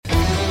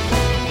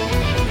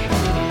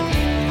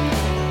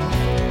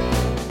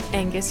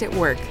Angus at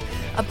Work,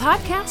 a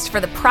podcast for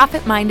the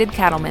profit-minded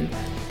cattleman.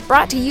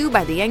 Brought to you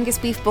by the Angus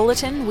Beef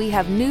Bulletin, we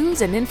have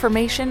news and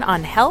information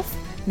on health,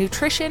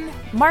 nutrition,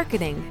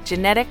 marketing,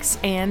 genetics,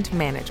 and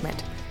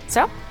management.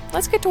 So,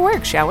 let's get to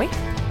work, shall we?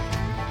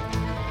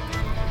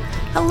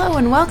 Hello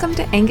and welcome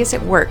to Angus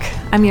at Work.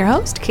 I'm your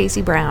host,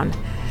 Casey Brown.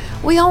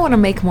 We all want to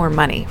make more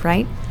money,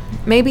 right?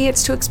 Maybe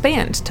it's to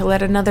expand, to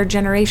let another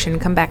generation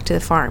come back to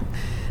the farm.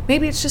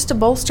 Maybe it's just to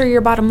bolster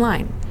your bottom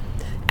line.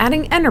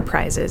 Adding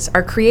enterprises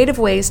are creative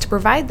ways to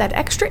provide that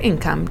extra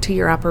income to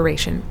your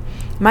operation.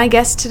 My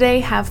guests today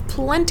have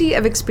plenty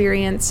of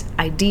experience,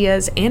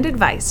 ideas, and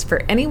advice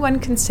for anyone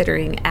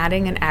considering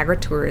adding an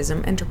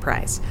agritourism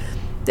enterprise.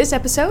 This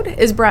episode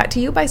is brought to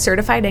you by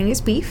Certified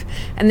Angus Beef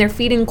and their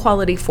Feeding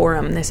Quality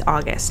Forum this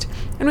August,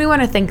 and we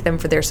want to thank them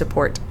for their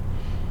support.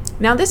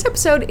 Now, this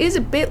episode is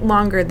a bit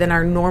longer than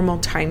our normal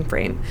time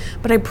frame,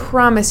 but I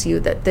promise you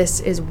that this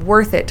is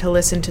worth it to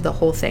listen to the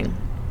whole thing.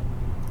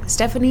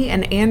 Stephanie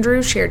and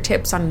Andrew share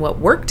tips on what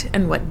worked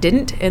and what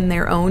didn't in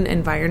their own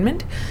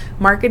environment,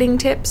 marketing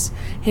tips,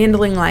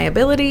 handling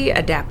liability,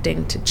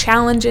 adapting to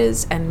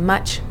challenges, and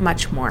much,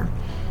 much more.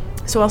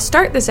 So I'll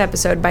start this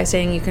episode by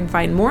saying you can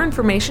find more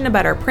information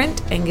about our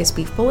print Angus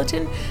Beef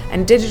Bulletin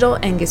and digital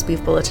Angus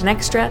Beef Bulletin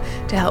Extra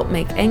to help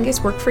make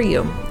Angus work for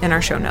you in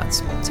our show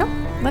notes. So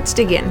let's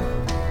dig in.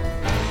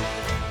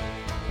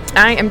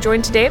 I am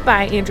joined today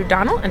by Andrew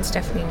Donell and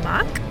Stephanie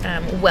Mock.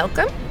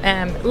 Welcome.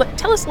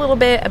 Tell us a little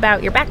bit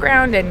about your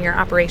background and your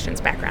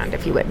operations background,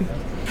 if you would.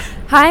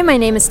 Hi, my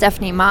name is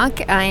Stephanie Mock.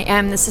 I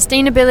am the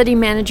Sustainability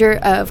Manager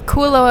of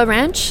Kualoa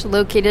Ranch,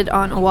 located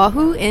on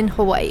Oahu in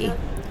Hawaii.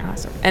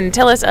 Awesome. And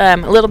tell us a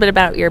little bit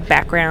about your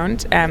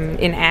background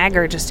in ag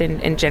or just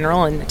in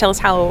general, and tell us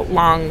how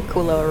long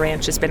Kualoa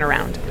Ranch has been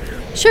around.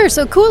 Sure.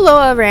 So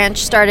Kualoa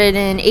Ranch started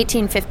in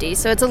 1850,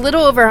 so it's a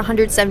little over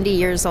 170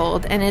 years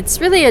old, and it's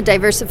really a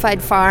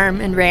diversified farm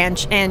and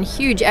ranch and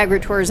huge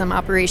agritourism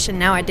operation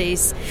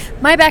nowadays.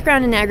 My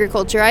background in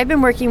agriculture, I've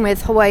been working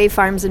with Hawaii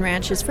farms and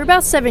ranches for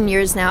about 7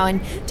 years now in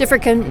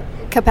different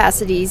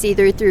capacities,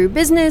 either through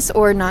business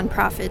or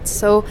nonprofits.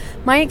 So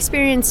my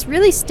experience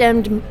really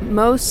stemmed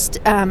most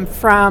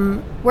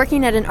from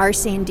working at an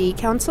RC&D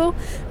council,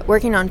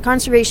 working on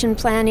conservation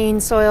planning,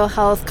 soil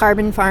health,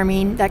 carbon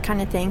farming, that kind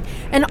of thing,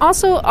 and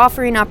also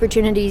offering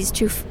opportunities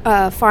to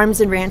farms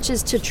and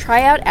ranches to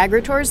try out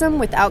agritourism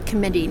without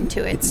committing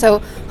to it. So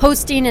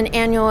hosting an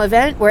annual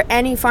event where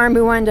any farm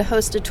who wanted to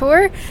host a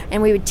tour,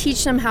 and we would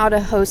teach them how to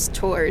host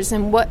tours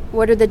and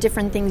what are the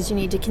different things you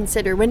need to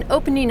consider when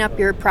opening up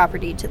your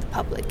property to the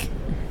public.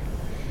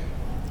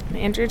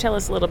 Andrew, tell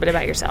us a little bit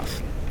about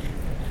yourself.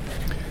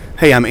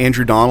 Hey, I'm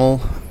Andrew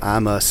Donell.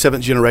 I'm a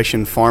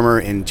 7th-generation farmer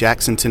in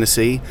Jackson,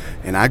 Tennessee,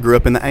 and I grew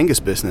up in the Angus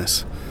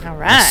business. All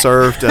right. I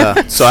served,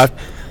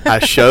 I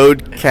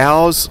showed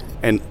cows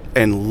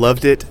and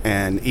loved it,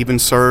 and even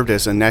served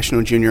as a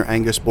National Junior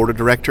Angus Board of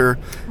Director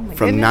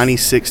from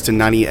 96 to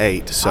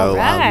 98. So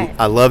right.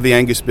 I love the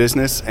Angus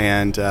business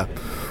and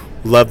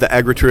love the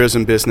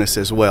agritourism business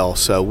as well.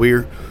 So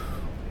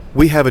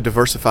we have a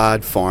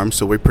diversified farm,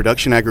 so we're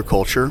production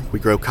agriculture. We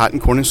grow cotton,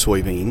 corn, and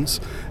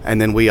soybeans,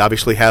 and then we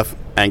obviously have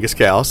Angus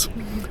cows.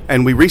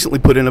 And we recently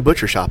put in a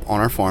butcher shop on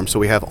our farm, so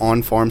we have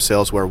on-farm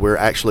sales where we're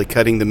actually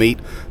cutting the meat.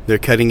 They're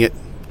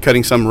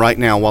cutting some right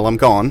now while I'm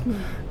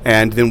gone.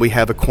 And then we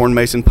have a corn,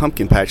 maize, and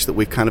pumpkin patch that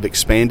we've kind of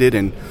expanded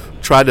and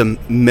tried to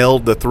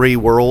meld the three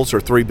worlds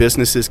or three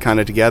businesses kind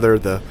of together,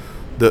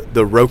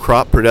 the row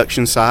crop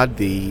production side,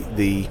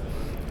 the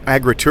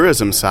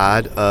agritourism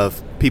side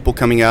of people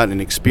coming out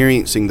and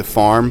experiencing the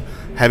farm,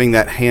 having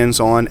that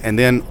hands-on, and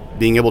then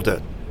being able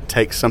to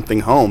take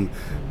something home,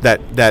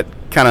 that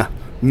kind of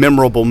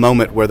memorable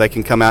moment where they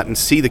can come out and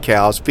see the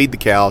cows, feed the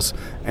cows,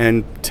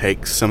 and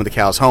take some of the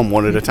cows home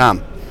one at a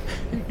time.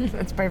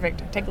 That's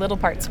perfect. Take little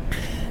parts.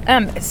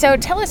 So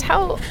tell us,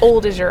 how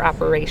old is your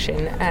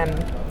operation?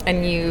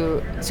 And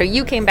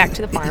you came back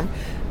to the farm.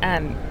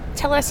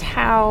 Tell us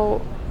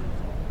how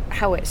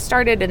it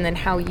started and then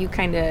how you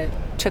kind of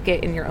took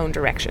it in your own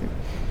direction.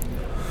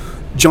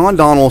 John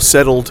Donell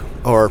settled,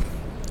 or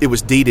it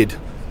was deeded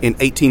in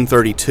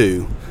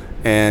 1832,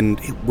 and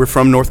we're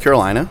from North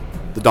Carolina.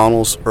 The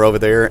Donells are over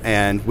there,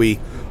 and we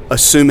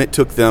assume it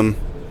took them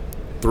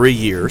 3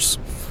 years.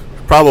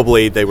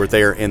 Probably they were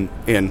there in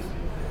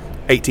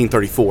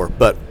 1834,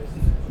 but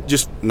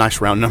just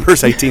nice round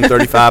numbers,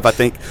 1835. I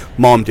think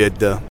Mom did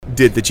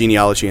the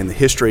genealogy and the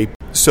history.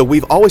 So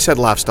we've always had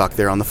livestock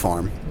there on the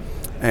farm,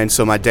 and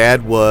so my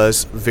dad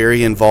was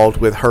very involved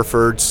with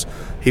Herefords.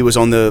 He was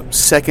on the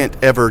second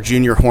ever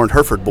Junior Horned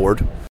Hereford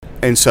board,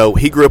 and so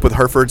he grew up with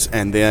Herefords,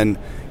 and then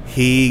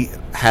he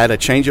had a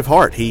change of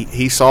heart.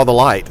 He saw the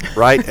light,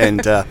 right,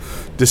 and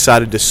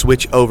decided to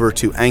switch over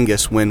to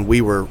Angus when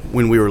we were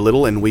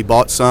little, and we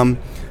bought some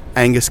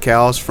Angus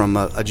cows from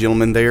a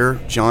gentleman there,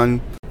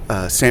 John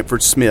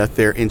Sanford Smith,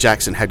 there in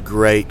Jackson. Had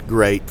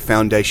great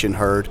foundation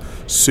herd,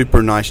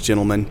 super nice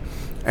gentleman,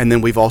 and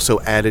then we've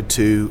also added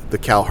to the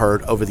cow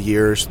herd over the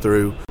years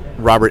through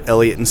Robert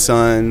Elliott and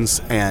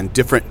Sons and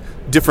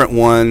different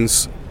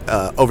ones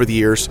over the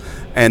years.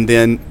 And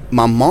then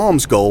my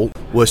mom's goal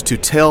was to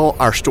tell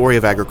our story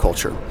of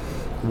agriculture.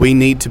 We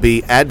need to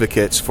be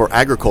advocates for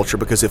agriculture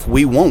because if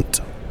we won't,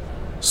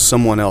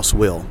 someone else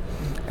will.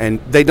 And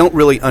they don't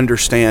really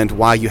understand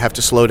why you have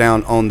to slow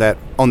down on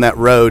that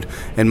road.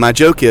 And my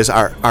joke is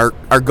our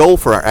goal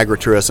for our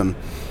agritourism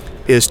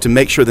is to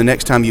make sure the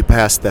next time you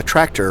pass the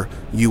tractor,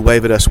 you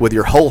wave at us with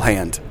your whole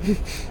hand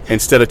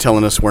instead of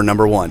telling us we're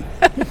number one.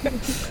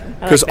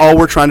 Because all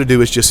we're trying to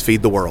do is just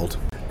feed the world.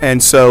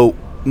 And so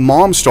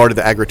Mom started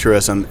the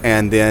agritourism,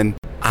 and then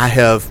I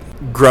have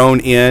grown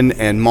in,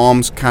 and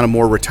Mom's kind of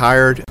more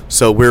retired.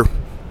 So we're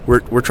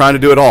trying to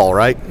do it all,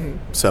 right?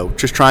 So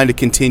just trying to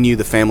continue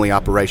the family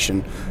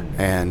operation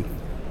and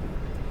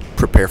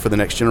prepare for the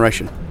next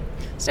generation.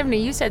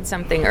 Stephanie, you said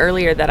something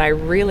earlier that I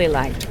really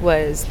liked,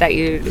 was that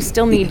you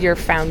still need your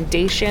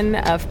foundation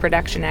of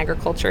production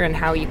agriculture and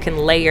how you can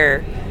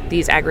layer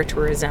these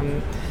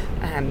agritourism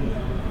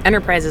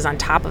enterprises on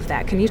top of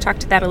that. Can you talk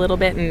to that a little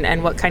bit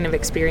and what kind of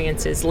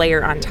experiences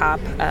layer on top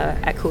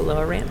at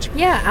Kualoa Ranch?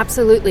 Yeah,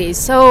 absolutely.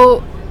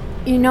 So,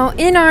 in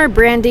our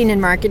branding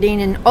and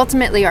marketing and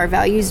ultimately our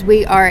values,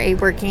 we are a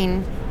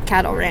working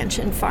cattle ranch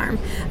and farm.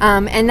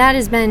 And that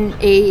has been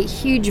a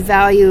huge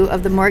value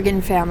of the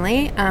Morgan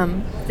family.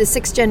 The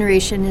sixth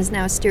generation is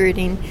now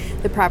stewarding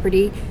the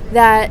property,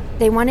 that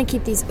they want to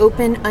keep these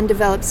open,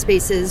 undeveloped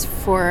spaces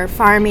for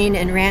farming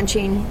and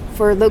ranching,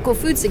 for local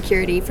food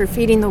security, for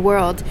feeding the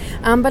world,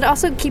 but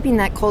also keeping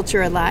that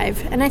culture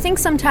alive. And I think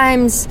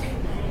sometimes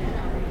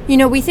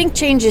we think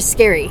change is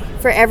scary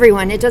for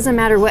everyone. It doesn't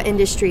matter what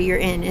industry you're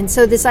in. And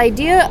so this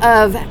idea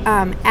of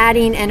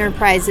adding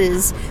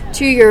enterprises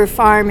to your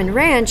farm and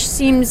ranch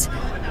seems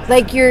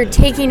like you're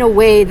taking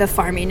away the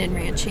farming and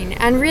ranching.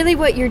 And really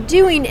what you're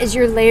doing is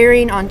you're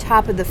layering on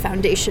top of the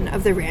foundation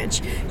of the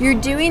ranch. You're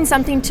doing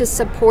something to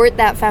support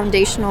that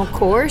foundational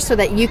core so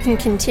that you can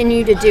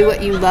continue to do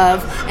what you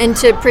love and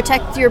to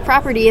protect your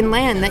property and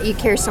land that you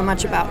care so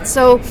much about.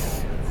 So,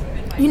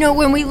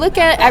 when we look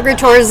at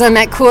agritourism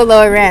at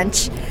Kualoa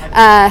Ranch,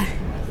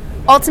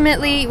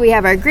 ultimately we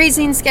have our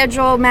grazing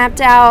schedule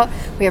mapped out,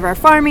 we have our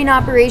farming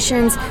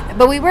operations,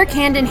 but we work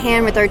hand in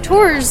hand with our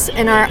tours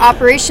and our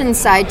operations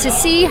side to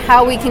see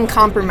how we can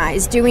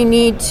compromise. Do we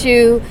need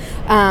to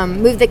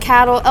move the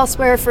cattle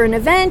elsewhere for an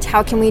event?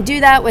 How can we do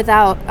that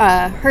without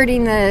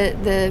hurting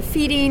the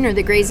feeding or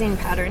the grazing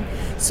pattern?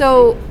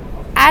 So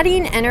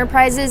adding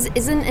enterprises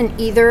isn't an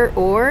either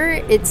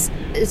or, it's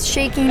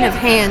shaking of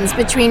hands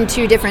between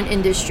two different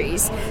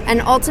industries. And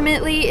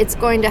ultimately, it's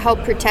going to help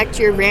protect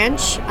your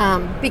ranch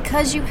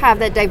because you have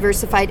that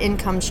diversified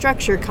income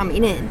structure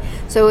coming in.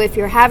 So if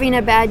you're having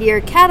a bad year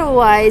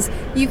cattle-wise,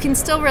 you can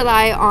still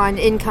rely on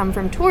income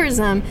from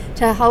tourism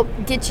to help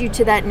get you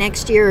to that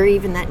next year or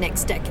even that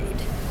next decade.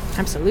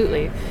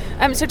 Absolutely.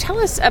 So tell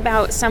us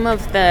about some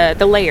of the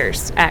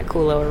layers at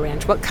Kualoa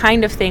Ranch. What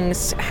kind of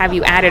things have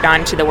you added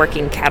on to the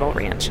working cattle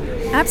ranch?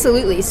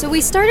 Absolutely. So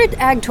we started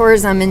ag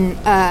tourism in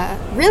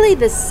really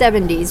the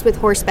 70s with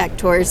horseback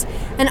tours.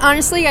 And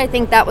honestly, I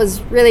think that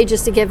was really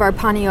just to give our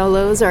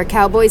Paneolos, our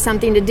cowboys,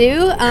 something to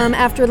do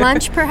after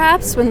lunch,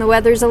 perhaps, when the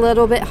weather's a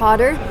little bit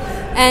hotter.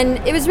 And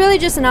it was really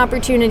just an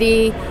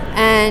opportunity,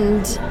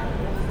 and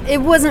it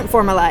wasn't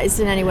formalized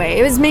in any way.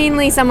 It was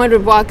mainly someone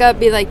would walk up,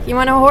 be like, "You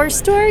want a horse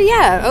tour?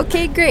 Yeah,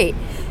 okay, great."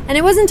 And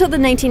it wasn't until the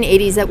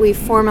 1980s that we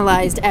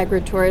formalized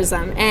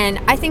agritourism. And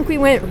I think we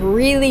went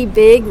really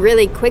big,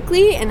 really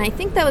quickly. And I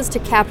think that was to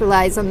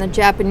capitalize on the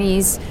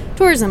Japanese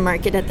tourism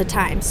market at the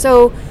time.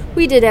 So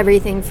we did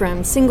everything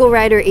from single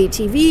rider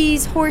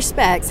ATVs,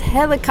 horsebacks,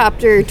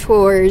 helicopter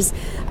tours,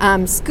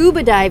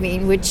 scuba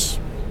diving, which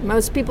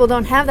most people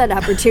don't have that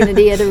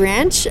opportunity at a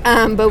ranch,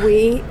 but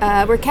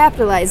we're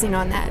capitalizing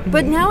on that.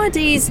 But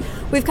nowadays,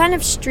 we've kind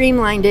of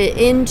streamlined it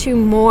into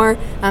more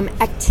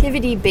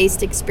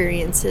activity-based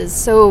experiences.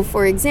 So,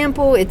 for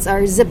example, it's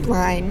our zip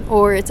line,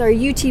 or it's our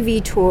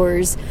UTV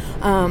tours,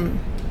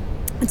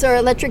 it's our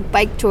electric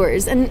bike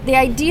tours. And the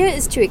idea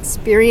is to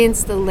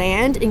experience the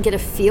land and get a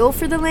feel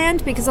for the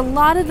land, because a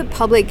lot of the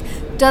public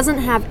doesn't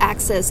have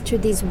access to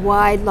these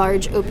wide,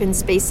 large open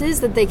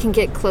spaces that they can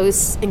get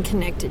close and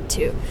connected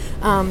to.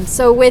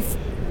 So with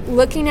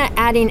looking at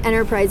adding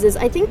enterprises,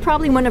 I think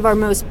probably one of our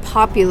most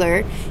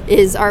popular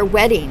is our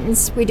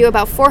weddings. We do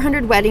about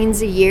 400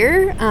 weddings a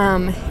year.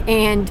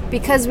 And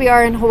because we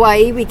are in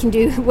Hawaii, we can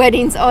do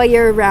weddings all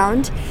year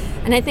round.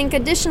 And I think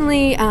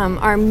additionally,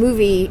 our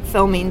movie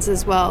filmings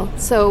as well.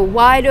 So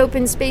wide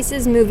open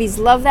spaces, movies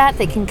love that.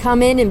 They can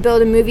come in and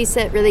build a movie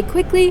set really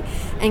quickly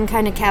and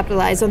kind of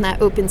capitalize on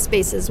that open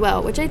space as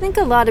well, which I think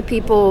a lot of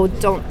people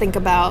don't think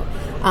about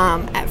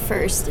at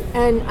first.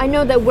 And I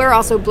know that we're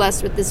also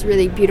blessed with this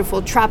really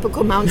beautiful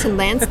tropical mountain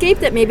landscape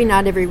that maybe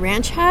not every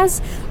ranch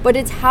has, but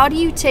it's how do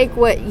you take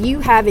what you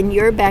have in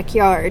your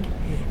backyard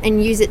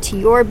and use it to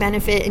your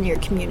benefit and your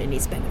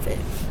community's benefit.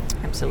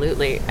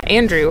 Absolutely.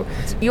 Andrew,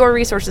 your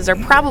resources are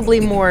probably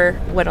more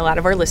what a lot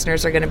of our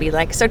listeners are going to be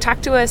like. So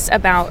talk to us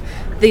about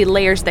the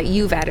layers that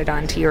you've added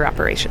on to your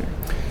operation.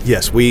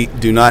 Yes, we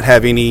do not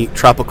have any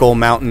tropical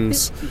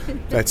mountains.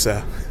 That's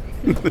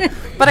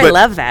but I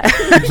love that.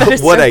 That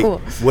is what so a cool.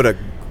 What a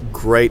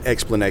great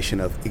explanation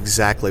of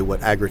exactly what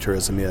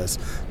agritourism is.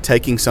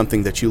 Taking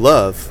something that you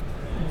love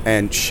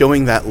and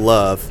showing that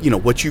love,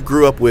 what you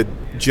grew up with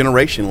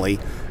generationally,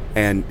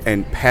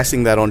 and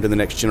passing that on to the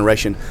next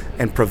generation,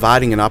 and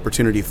providing an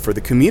opportunity for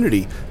the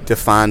community to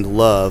find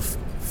love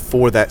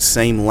for that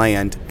same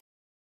land.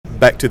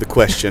 Back to the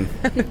question.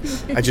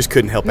 I just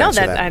couldn't help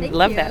answer that. I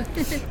love that.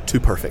 Too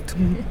perfect.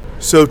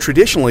 So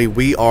traditionally,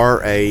 we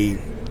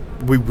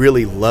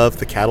really love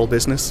the cattle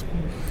business,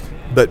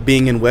 but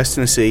being in West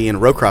Tennessee in a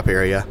row crop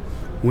area,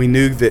 we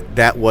knew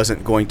that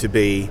wasn't going to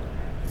be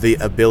the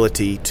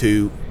ability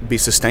to be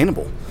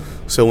sustainable.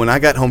 So when I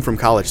got home from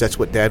college, that's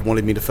what Dad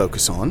wanted me to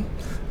focus on,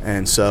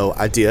 and so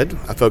I did.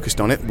 I focused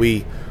on it.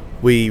 We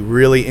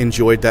really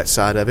enjoyed that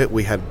side of it.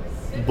 We had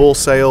bull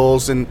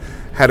sales and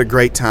had a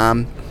great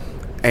time,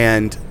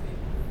 and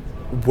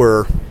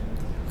were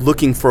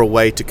looking for a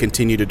way to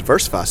continue to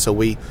diversify. So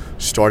we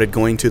started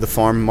going to the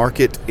farm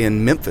market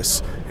in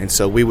Memphis, and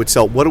so we would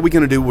sell. What are we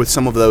going to do with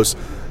some of those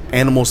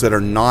animals that are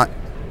not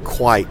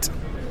quite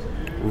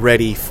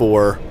ready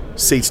for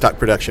seed stock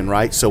production,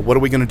 right? So what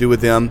are we going to do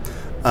with them?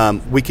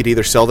 We could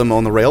either sell them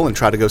on the rail and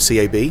try to go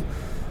CAB,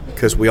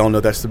 because we all know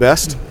that's the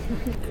best,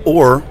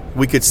 or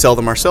we could sell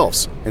them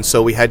ourselves. And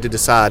so we had to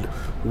decide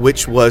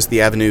which was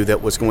the avenue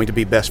that was going to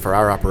be best for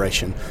our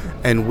operation,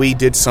 and we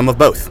did some of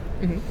both.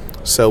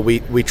 So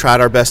we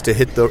tried our best to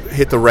hit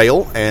the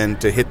rail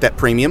and to hit that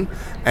premium,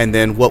 and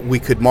then what we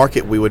could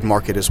market, we would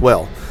market as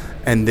well.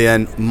 And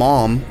then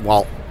Mom,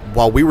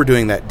 while we were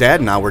doing that, Dad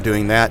and I were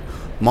doing that,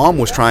 Mom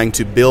was trying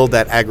to build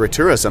that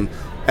agritourism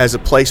as a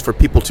place for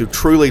people to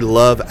truly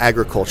love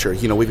agriculture.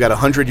 We've got a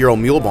 100-year-old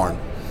mule barn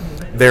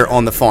there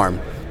on the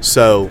farm.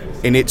 So,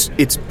 and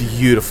it's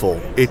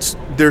beautiful.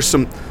 There's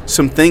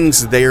some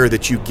things there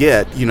that you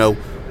get,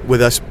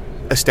 with us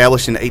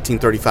established in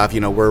 1835,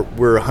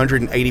 we're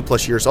 180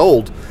 plus years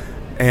old,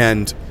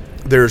 and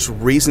there's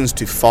reasons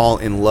to fall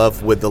in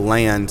love with the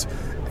land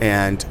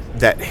and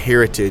that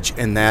heritage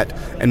and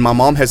my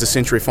mom has a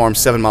Century Farm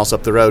 7 miles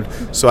up the road,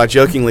 so I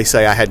jokingly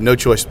say I had no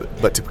choice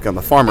but to become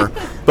a farmer,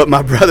 but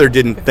my brother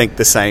didn't think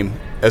the same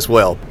as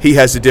well. He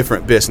has a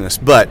different business,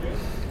 but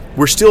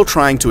we're still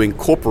trying to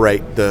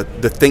incorporate the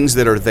things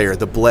that are there,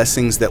 the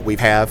blessings that we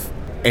have,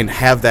 and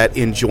have that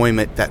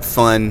enjoyment, that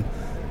fun,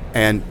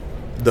 and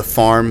the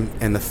farm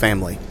and the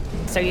family.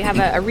 So you have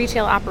a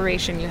retail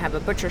operation, you have a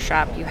butcher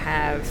shop, you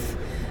have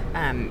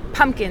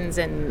pumpkins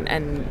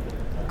and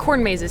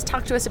corn mazes.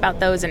 Talk to us about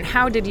those, and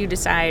how did you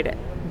decide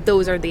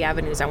those are the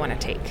avenues I want to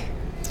take?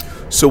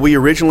 So we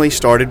originally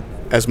started,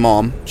 as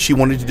Mom, she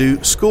wanted to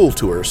do school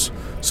tours.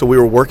 So we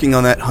were working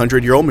on that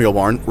 100-year-old mule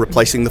barn,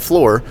 replacing the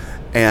floor,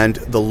 and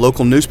the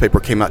local newspaper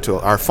came out to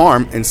our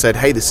farm and said,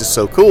 hey, this is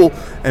so cool.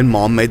 And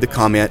Mom made the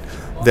comment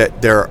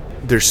that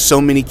there's so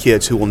many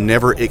kids who will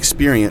never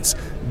experience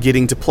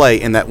getting to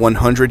play in that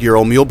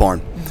 100-year-old mule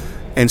barn.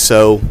 And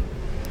so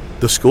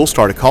the school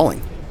started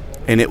calling.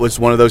 And it was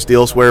one of those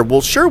deals where,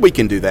 well, sure, we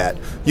can do that.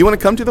 You want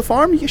to come to the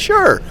farm? Yeah,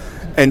 sure.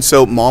 And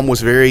so Mom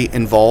was very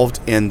involved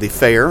in the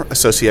fair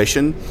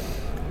association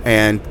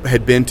and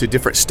had been to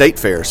different state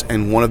fairs.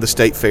 And one of the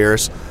state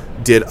fairs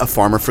did a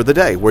farmer for the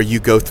day, where you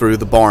go through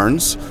the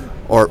barns,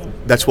 or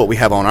that's what we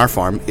have on our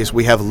farm, is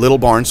we have little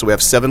barns. So we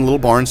have 7 little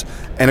barns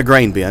and a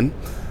grain bin.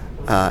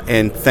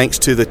 And thanks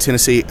to the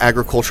Tennessee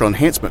Agricultural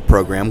Enhancement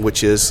Program,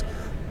 which is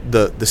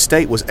the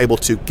state was able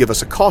to give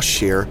us a cost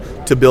share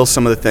to build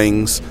some of the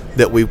things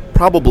that we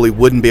probably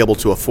wouldn't be able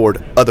to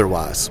afford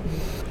otherwise.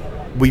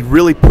 We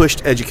really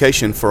pushed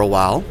education for a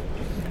while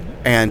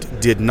and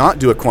did not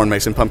do a corn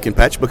maze and pumpkin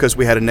patch because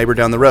we had a neighbor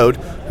down the road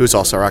who's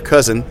also our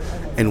cousin,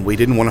 and we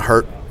didn't want to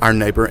hurt our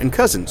neighbor and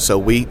cousin, so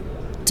we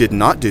did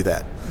not do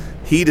that.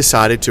 He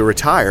decided to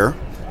retire,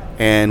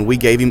 and we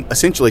gave him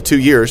essentially 2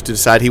 years to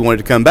decide he wanted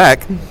to come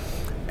back.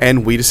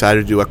 And we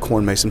decided to do a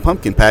corn maze and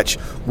pumpkin patch.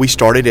 We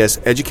started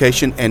as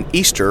education and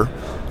Easter,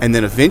 and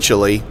then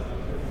eventually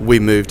we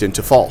moved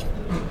into fall.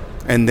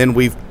 And then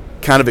we've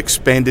kind of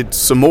expanded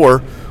some more,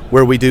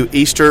 where we do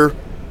Easter,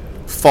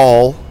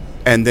 fall,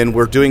 and then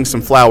we're doing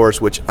some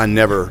flowers, which I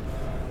never,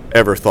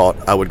 ever thought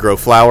I would grow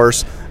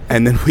flowers.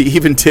 And then we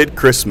even did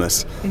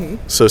Christmas.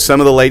 So some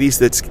of the ladies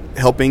that's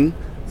helping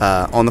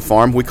on the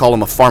farm, we call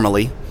them a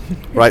family,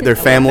 right? They're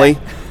family,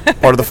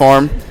 part of the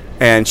farm.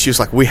 And she was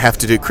like, we have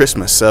to do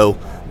Christmas. So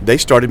they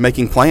started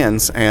making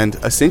plans and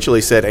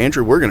essentially said,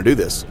 Andrew, we're going to do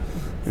this.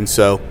 And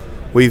so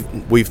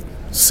we've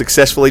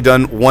successfully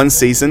done one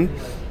season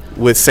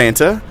with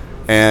Santa,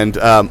 and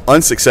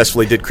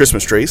unsuccessfully did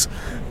Christmas trees.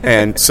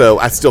 And so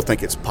I still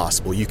think it's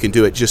possible. You can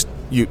do it. Just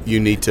you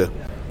need to.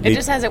 It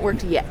just hasn't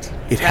worked yet.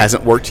 It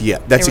hasn't worked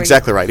yet. That's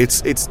exactly right.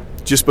 It's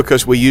just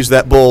because we use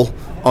that bull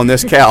on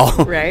this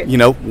cow. Right.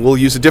 We'll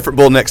use a different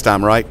bull next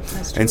time, right?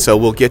 That's true. And so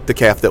we'll get the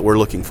calf that we're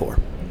looking for.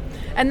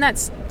 And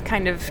that's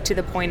kind of to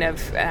the point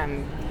of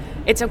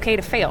it's okay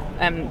to fail.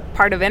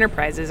 Part of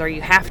enterprises are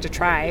you have to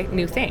try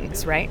new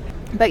things, right?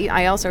 But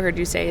I also heard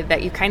you say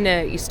that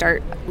you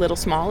start little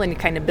small and you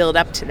kind of build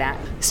up to that.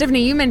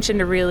 Stephanie, you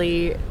mentioned a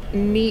really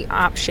neat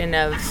option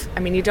of,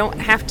 you don't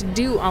have to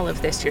do all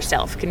of this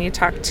yourself. Can you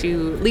talk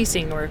to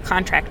leasing or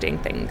contracting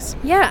things?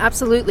 Yeah,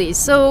 absolutely.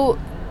 So,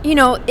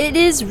 it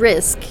is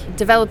risk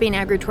developing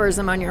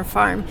agritourism on your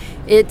farm.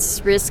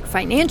 It's risk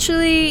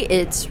financially,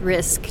 it's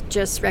risk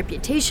just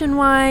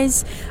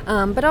reputation-wise,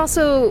 but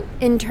also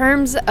in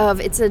terms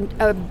of it's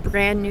a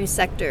brand new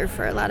sector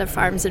for a lot of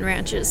farms and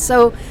ranches.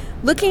 So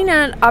looking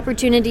at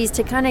opportunities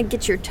to kind of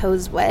get your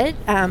toes wet,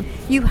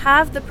 you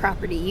have the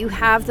property, you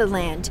have the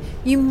land.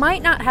 You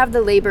might not have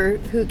the labor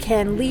who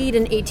can lead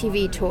an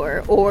ATV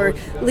tour or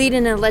lead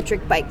an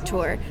electric bike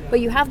tour,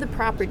 but you have the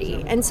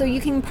property. And so you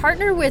can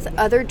partner with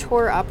other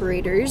tour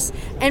operators,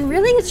 and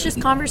really it's just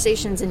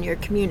conversations in your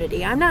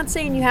community. I'm not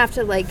saying you have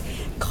to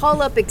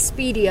call up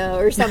Expedia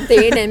or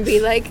something and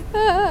be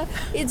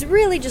it's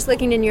really just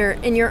looking in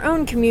your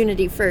own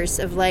community first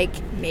of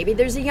maybe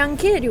there's a young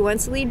kid who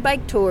wants to lead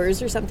bike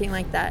tours or something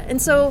like that.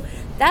 And so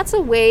that's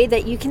a way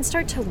that you can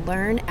start to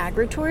learn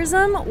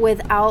agritourism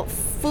without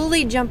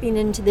fully jumping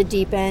into the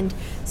deep end,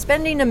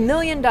 spending $1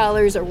 million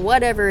or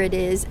whatever it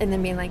is, and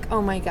then being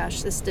oh my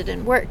gosh, this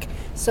didn't work.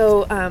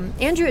 So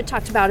Andrew had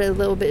talked about it a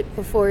little bit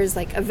before, is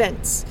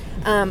events.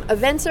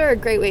 Events are a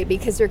great way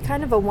because they're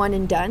kind of a one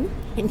and done,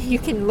 and you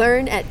can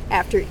learn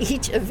after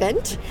each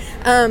event.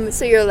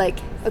 So you're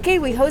okay,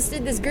 we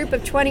hosted this group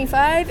of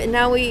 25, and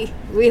now we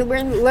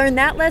learned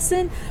that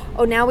lesson.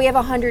 Oh, now we have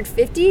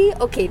 150.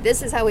 Okay,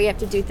 this is how we have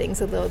to do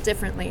things a little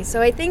differently.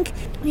 So I think,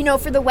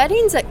 for the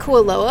weddings at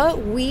Kualoa,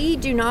 we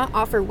do not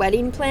offer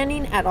wedding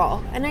planning at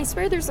all. And I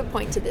swear there's a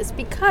point to this,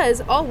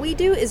 because all we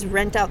do is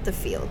rent out the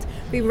field.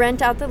 We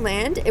rent out the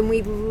land, and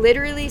we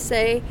literally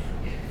say,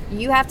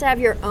 you have to have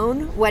your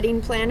own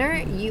wedding planner.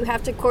 You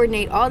have to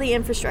coordinate all the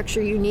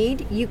infrastructure you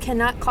need. You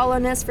cannot call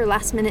on us for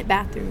last-minute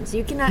bathrooms.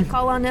 You cannot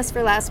call on us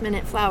for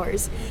last-minute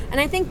flowers. And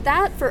I think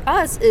that for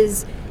us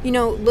is,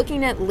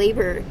 looking at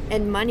labor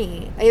and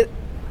money.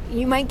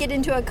 You might get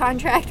into a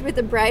contract with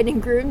the bride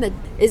and groom that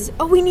is,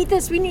 we need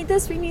this, we need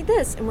this, we need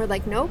this. And we're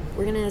nope,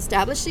 we're going to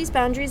establish these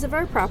boundaries of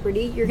our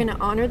property. You're going to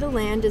honor the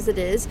land as it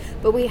is,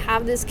 but we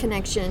have this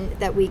connection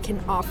that we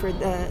can offer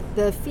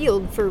the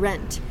field for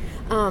rent.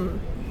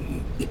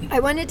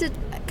 I wanted to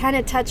kind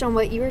of touch on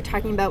what you were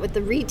talking about with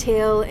the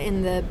retail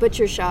and the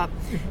butcher shop.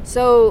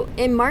 So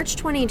in March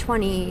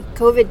 2020,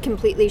 COVID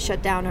completely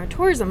shut down our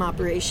tourism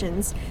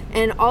operations,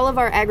 and all of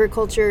our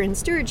agriculture and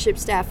stewardship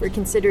staff were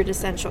considered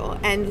essential.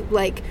 And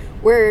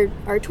where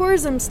our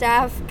tourism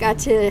staff got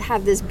to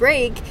have this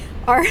break,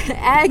 our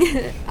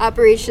ag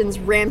operations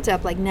ramped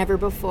up like never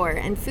before,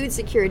 and food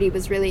security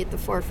was really at the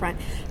forefront.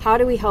 How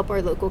do we help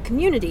our local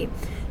community?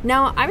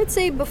 Now, I would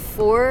say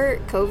before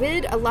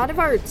COVID, a lot of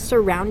our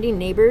surrounding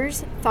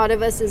neighbors thought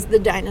of us as the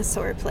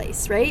dinosaur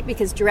place, right?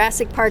 Because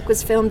Jurassic Park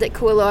was filmed at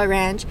Kualoa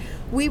Ranch.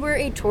 We were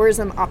a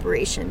tourism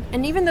operation.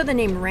 And even though the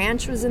name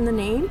ranch was in the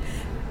name,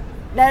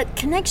 that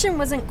connection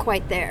wasn't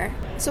quite there.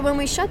 So when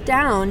we shut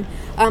down,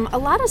 a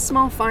lot of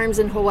small farms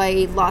in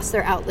Hawaii lost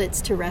their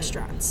outlets to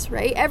restaurants,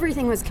 right?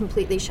 Everything was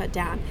completely shut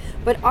down.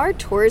 But our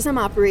tourism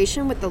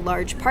operation with the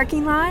large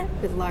parking lot,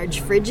 with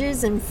large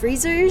fridges and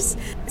freezers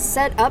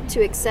set up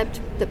to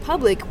accept the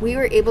public, we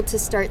were able to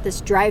start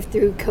this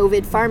drive-through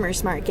COVID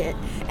farmers market.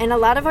 And a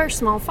lot of our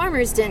small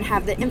farmers didn't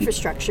have the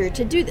infrastructure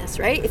to do this,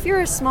 right? If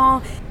you're a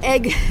small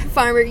egg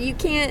farmer, you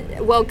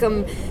can't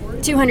welcome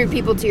 200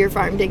 people to your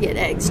farm to get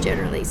eggs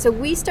generally. So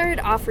we started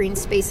offering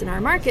space in our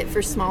market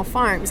for small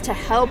farms to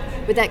help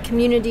with that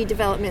community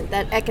development,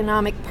 that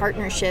economic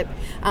partnership,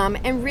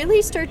 and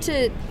really start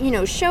to,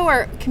 show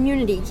our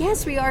community,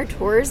 yes, we are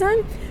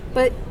tourism,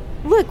 but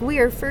look, we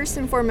are first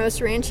and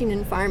foremost ranching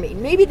and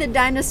farming. Maybe the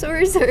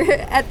dinosaurs are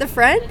at the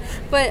front,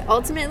 but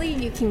ultimately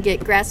you can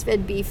get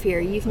grass-fed beef here.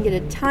 You can get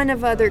a ton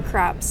of other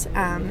crops.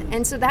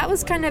 And so that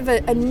was kind of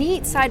a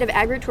neat side of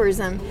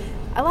agritourism.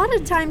 A lot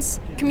of times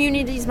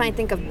communities might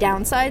think of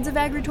downsides of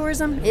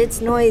agritourism.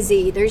 It's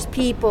noisy, there's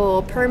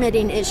people,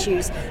 permitting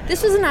issues.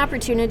 This was an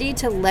opportunity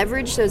to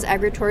leverage those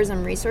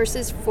agritourism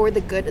resources for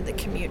the good of the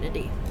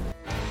community.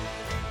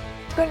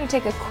 We're going to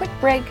take a quick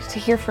break to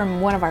hear from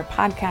one of our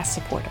podcast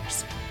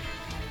supporters.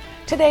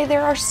 Today,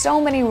 there are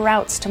so many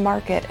routes to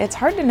market, it's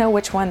hard to know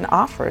which one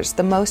offers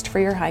the most for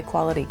your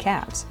high-quality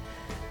calves.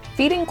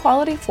 Feeding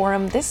Quality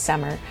Forum this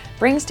summer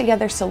brings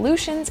together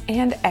solutions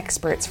and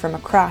experts from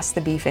across the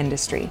beef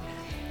industry.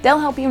 They'll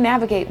help you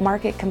navigate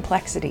market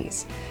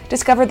complexities,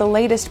 discover the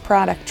latest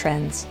product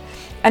trends,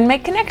 and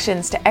make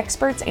connections to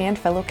experts and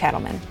fellow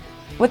cattlemen.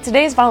 With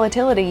today's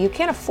volatility, you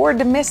can't afford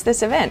to miss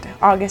this event,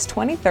 August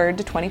 23rd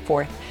to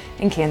 24th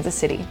in Kansas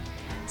City.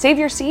 Save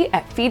your seat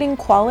at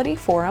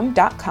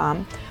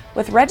feedingqualityforum.com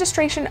with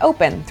registration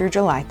open through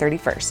July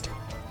 31st.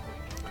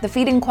 The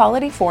Feeding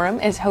Quality Forum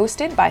is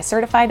hosted by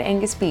Certified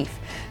Angus Beef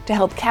to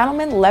help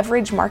cattlemen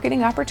leverage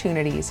marketing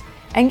opportunities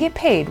and get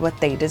paid what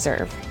they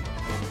deserve.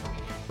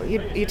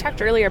 You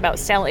talked earlier about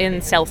sell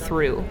in, sell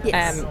through.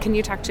 Yes. Can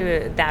you talk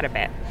to that a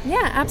bit?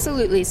 Yeah,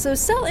 absolutely. So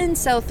sell in,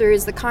 sell through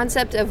is the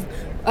concept of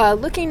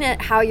looking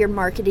at how you're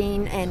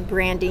marketing and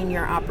branding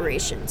your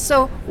operation.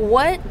 So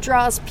what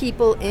draws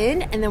people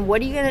in, and then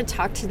what are you going to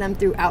talk to them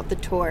throughout the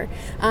tour?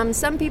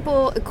 Some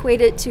people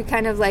equate it to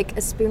kind of like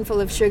a spoonful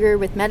of sugar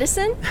with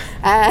medicine,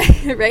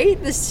 right?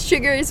 The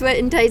sugar is what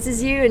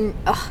entices you, and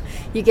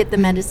you get the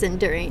medicine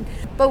during.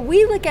 But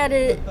we look at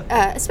it,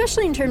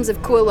 especially in terms of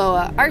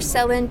Kualoa, our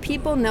sell-in,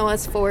 people know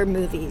us for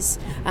movies,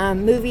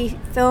 movie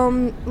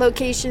film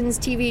locations,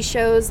 TV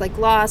shows like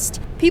Lost.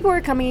 People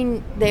are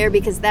coming there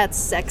because that's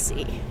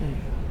sexy.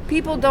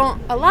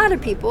 A lot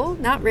of people,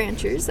 not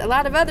ranchers, a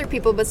lot of other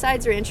people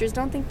besides ranchers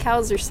don't think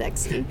cows are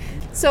sexy.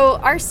 So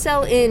our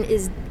sell-in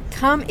is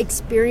come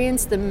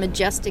experience the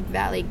majestic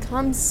valley.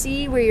 Come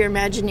see where your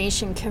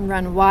imagination can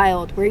run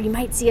wild, where you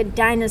might see a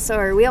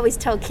dinosaur. We always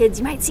tell kids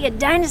you might see a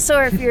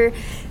dinosaur if you're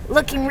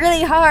looking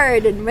really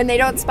hard, and when they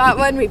don't spot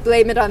one, we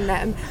blame it on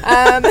them.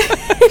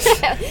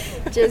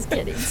 Just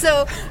kidding.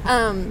 So,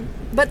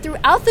 but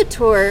throughout the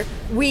tour,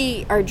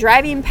 we are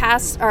driving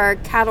past our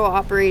cattle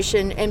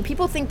operation, and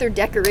people think they're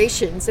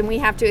decorations, and we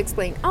have to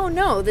explain, oh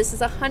no, this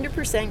is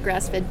 100%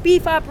 grass-fed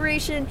beef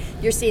operation.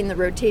 You're seeing the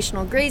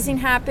rotational grazing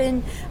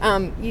happen.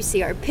 You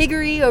see our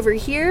piggery over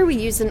here. We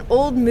use an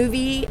old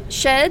movie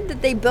shed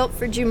that they built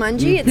for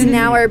Jumanji. It's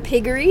now our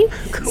piggery.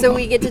 Cool. So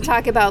we get to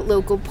talk about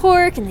local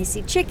pork, and they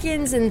see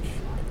chickens, and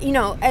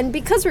and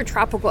because we're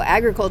tropical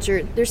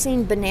agriculture, they're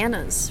seeing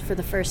bananas for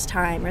the first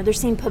time, or they're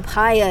seeing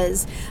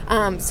papayas.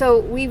 So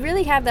we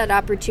really have that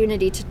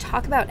opportunity to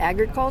talk about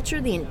agriculture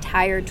the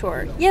entire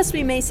tour. Yes,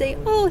 we may say,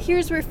 oh,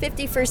 here's where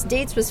 50 First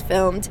Dates was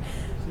filmed.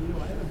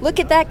 Look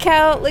at that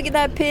cow, look at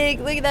that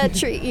pig, look at that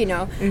tree,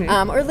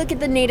 or look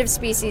at the native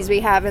species we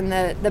have in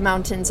the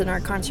mountains in our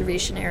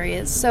conservation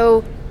areas.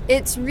 So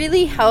it's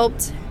really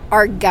helped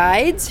our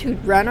guides who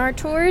run our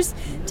tours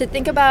to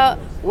think about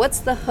what's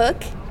the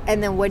hook,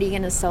 and then what are you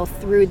going to sell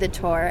through the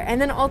tour? And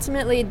then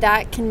ultimately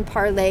that can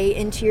parlay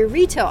into your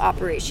retail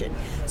operation.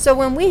 So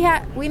when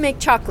we make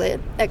chocolate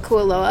at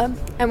Kualoa,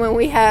 and when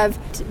we have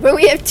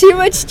too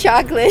much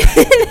chocolate,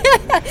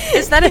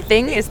 is that a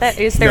thing? Is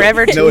there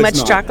ever too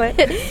much chocolate?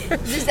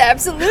 There's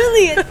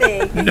absolutely a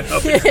thing. No,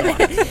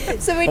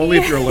 so only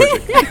if you're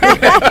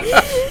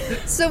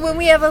allergic. So when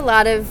we have a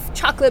lot of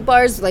chocolate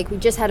bars, like we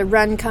just had a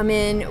run come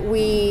in,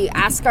 we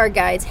ask our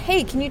guides,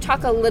 hey, can you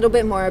talk a little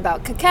bit more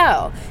about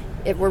cacao?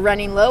 If we're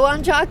running low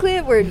on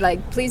chocolate, we're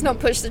like, please don't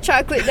push the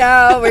chocolate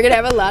down. We're going to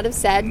have a lot of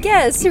sad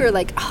guests who are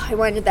like, oh, I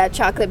wanted that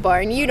chocolate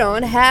bar and you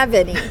don't have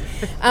any.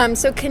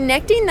 So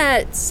connecting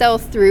that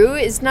sell-through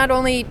is not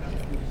only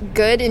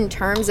good in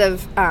terms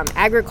of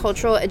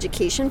agricultural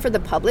education for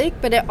the public,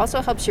 but it also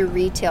helps your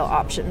retail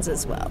options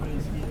as well.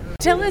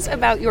 Tell us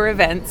about your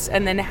events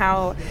and then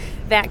how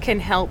that can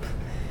help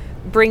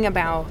bring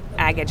about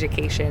ag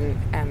education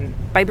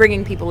by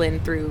bringing people in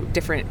through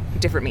different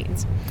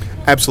means.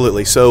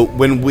 Absolutely. So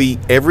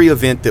every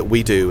event that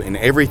we do and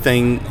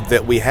everything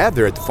that we have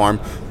there at the farm,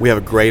 we have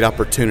a great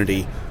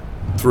opportunity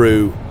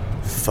through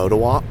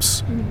photo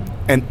ops,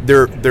 and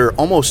they're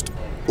almost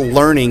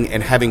learning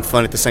and having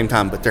fun at the same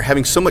time, but they're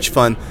having so much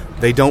fun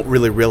they don't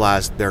really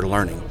realize they're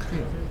learning.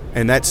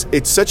 And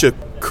it's such a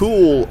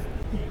cool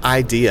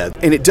idea,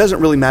 and it doesn't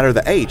really matter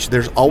the age.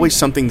 There's always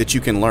something that you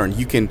can learn.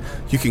 You can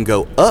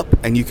go up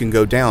and you can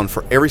go down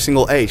for every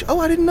single age. Oh,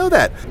 I didn't know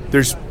that.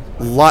 There's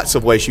lots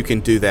of ways you can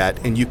do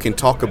that, and you can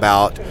talk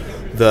about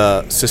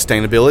the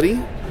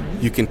sustainability.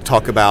 You can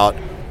talk about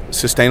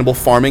sustainable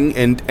farming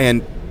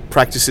and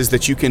practices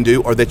that you can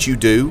do or that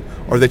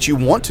you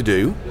want to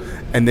do,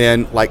 and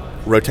then like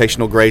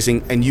rotational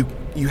grazing, and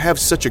you have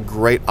such a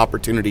great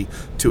opportunity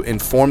to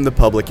inform the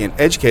public and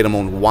educate them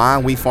on why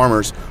we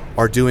farmers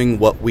are doing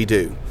what we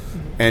do.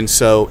 And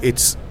so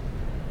it's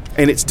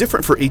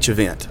different for each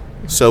event.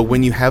 So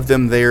when you have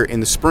them there in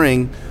the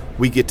spring,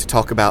 we get to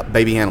talk about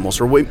baby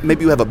animals, or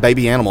maybe we have a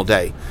baby animal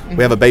day.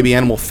 We have a baby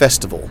animal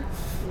festival.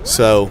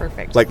 So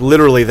perfect. Like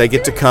literally they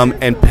get to come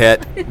and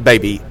pet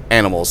baby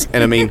animals.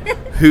 And I mean,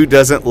 who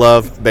doesn't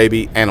love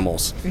baby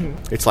animals?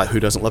 It's like, who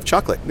doesn't love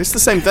chocolate? It's the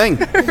same thing.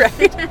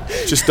 Right.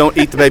 Just don't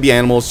eat the baby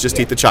animals, just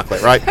eat the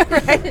chocolate, right?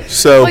 Right.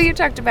 So, well, you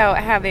talked about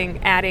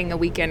adding a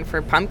weekend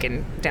for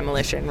pumpkin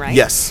demolition, right?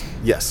 Yes.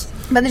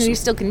 But then you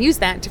still can use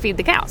that to feed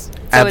the cows. So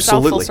Absolutely. It's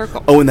all full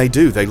circle. Oh, and they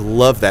do. They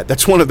love that.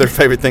 That's one of their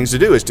favorite things to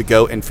do, is to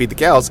go and feed the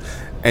cows.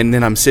 And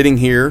then I'm sitting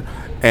here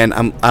and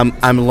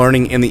I'm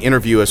learning in the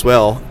interview as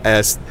well,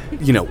 as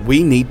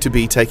we need to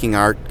be taking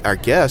our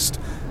guests,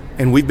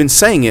 and we've been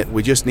saying it,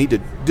 we just need to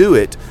do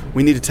it.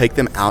 We need to take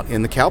them out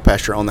in the cow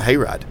pasture on the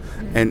hayride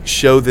and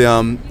show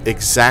them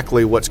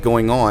exactly what's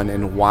going on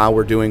and why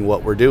we're doing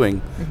what we're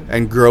doing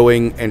and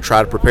growing, and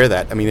try to prepare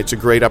that. I mean, it's a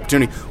great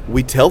opportunity.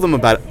 We tell them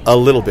about it a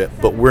little bit,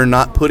 but we're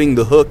not putting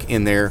the hook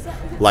in there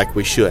like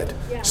we should.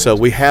 So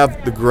we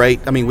have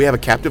we have a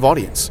captive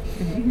audience.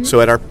 So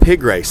at our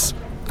pig race,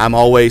 I'm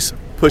always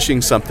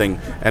pushing something,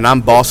 and I'm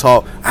boss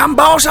hog.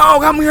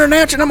 I'm here in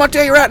Nancy, and I'm going to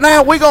tell you right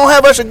now, we're going to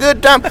have us a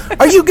good time.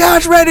 Are you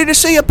guys ready to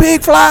see a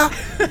pig fly?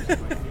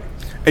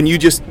 and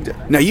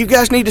now you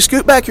guys need to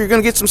scoot back. You're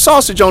going to get some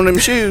sausage on them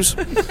shoes.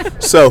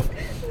 So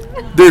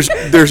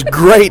there's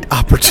great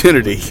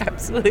opportunity.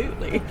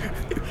 Absolutely.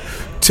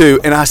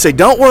 And I say,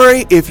 don't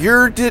worry, if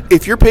your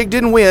pig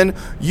didn't win,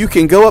 you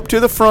can go up to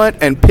the front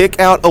and pick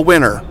out a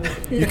winner.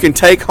 You can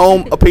take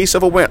home a piece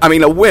of a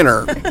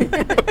winner.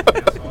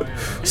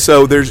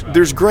 So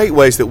there's great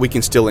ways that we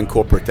can still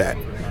incorporate that.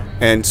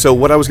 And so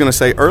what I was going to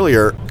say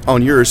earlier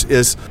on yours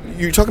is,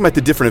 you're talking about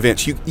the different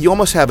events. You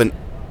almost have an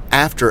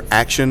after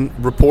action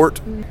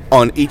report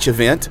on each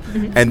event.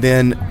 And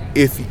then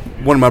if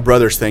one of my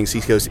brother's things,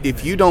 he goes,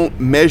 if you don't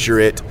measure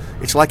it,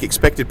 it's like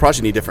expected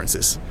progeny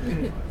differences.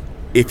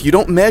 If you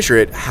don't measure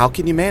it, how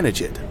can you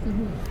manage it?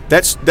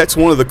 That's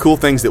one of the cool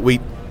things that we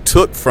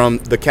took from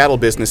the cattle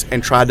business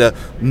and tried to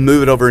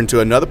move it over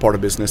into another part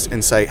of business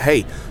and say,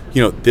 hey,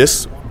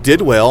 this did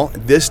well,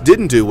 this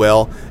didn't do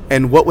well,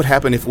 and what would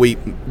happen if we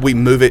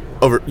move it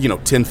over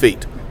 10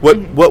 feet?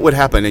 What would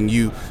happen? And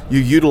you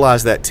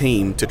utilize that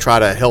team to try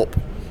to help,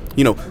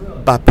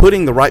 by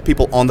putting the right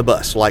people on the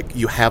bus. Like,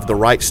 you have the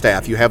right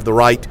staff, you have the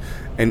right,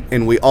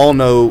 and we all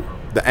know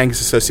the Angus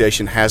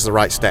Association has the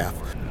right staff.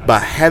 By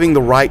having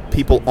the right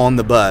people on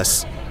the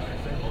bus,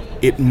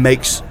 it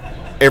makes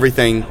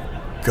everything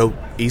go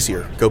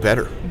easier, go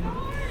better.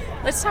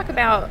 Let's talk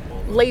about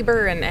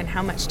labor and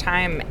how much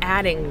time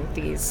adding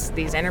these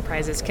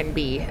enterprises can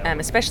be,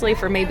 especially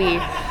for maybe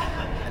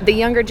the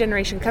younger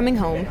generation coming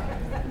home.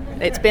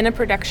 It's been a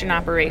production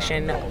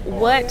operation.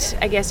 What,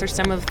 I guess, are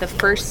some of the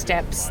first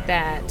steps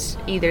that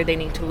either they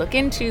need to look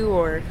into,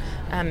 or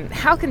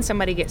how can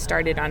somebody get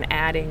started on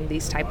adding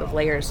these type of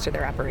layers to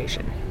their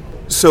operation?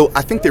 So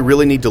I think they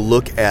really need to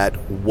look at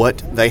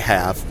what they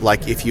have.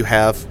 Like, if you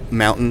have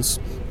mountains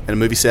and a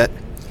movie set,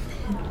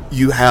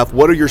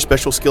 what are your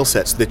special skill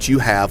sets that you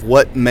have?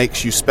 What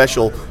makes you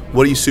special?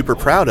 What are you super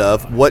proud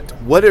of?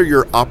 What are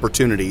your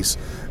opportunities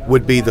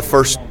would be the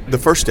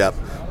first step.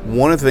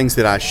 One of the things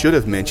that I should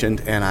have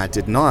mentioned, and I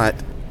did not,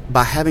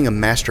 by having a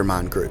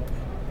mastermind group.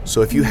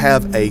 So if you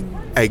have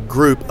a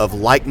group of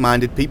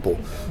like-minded people,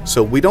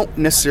 so we don't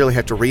necessarily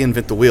have to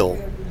reinvent the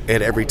wheel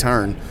at every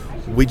turn.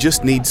 We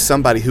just need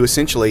somebody who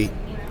essentially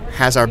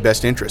has our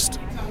best interest.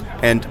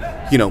 And,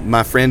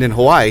 my friend in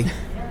Hawaii,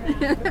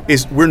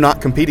 we're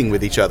not competing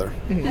with each other.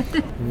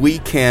 We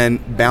can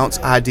bounce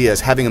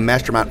ideas, having a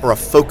mastermind or a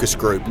focus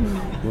group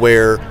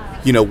where,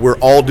 we're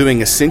all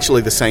doing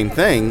essentially the same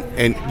thing,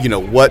 and,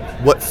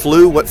 what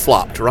flew, what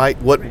flopped, right?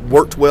 What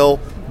worked well,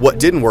 what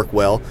didn't work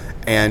well.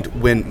 And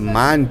when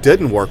mine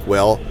didn't work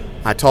well,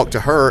 I talked to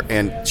her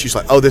and she's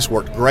like, oh, this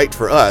worked great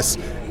for us,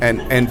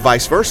 and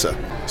vice versa.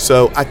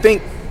 So I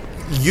think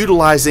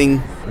utilizing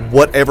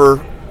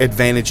whatever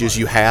advantages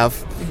you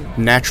have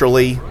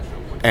naturally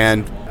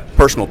and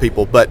personal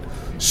people, but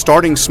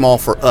starting small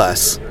for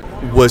us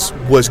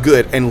was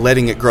good, and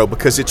letting it grow,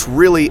 because it's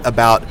really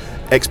about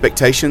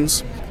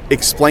expectations,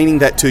 explaining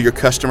that to your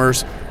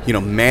customers.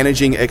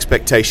 Managing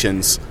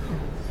expectations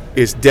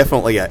is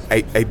definitely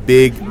a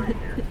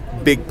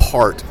big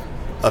part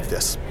of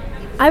this.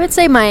 I would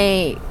say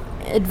my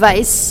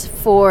advice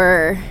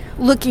for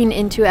looking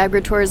into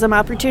agritourism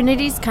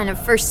opportunities, kind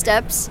of first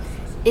steps,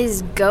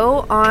 is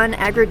go on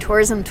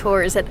agritourism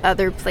tours at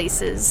other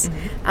places.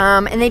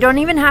 And they don't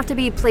even have to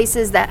be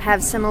places that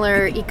have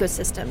similar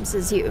ecosystems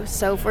as you.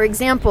 So, for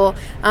example,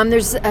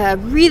 there's a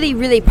really,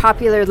 really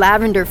popular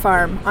lavender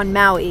farm on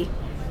Maui.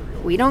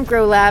 We don't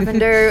grow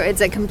lavender.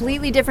 It's a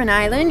completely different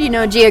island,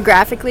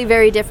 geographically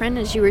very different,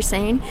 as you were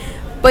saying.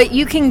 But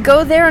you can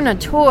go there on a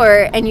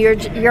tour, and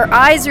your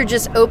eyes are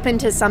just open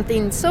to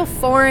something so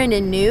foreign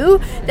and new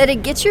that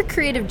it gets your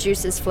creative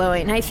juices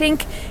flowing. I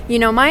think,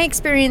 my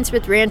experience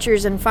with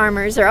ranchers and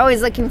farmers are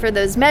always looking for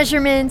those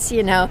measurements,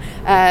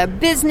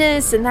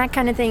 business and that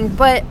kind of thing.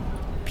 But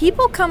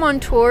people come on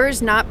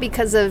tours not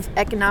because of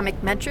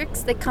economic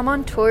metrics. They come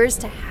on tours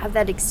to have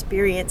that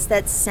experience,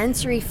 that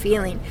sensory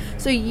feeling.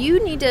 So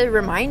you need to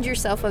remind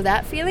yourself of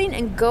that feeling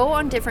and go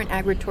on different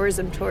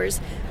agritourism tours.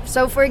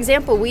 So, for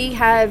example, we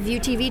have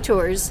UTV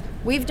tours.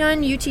 We've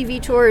done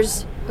UTV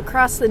tours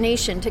across the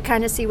nation to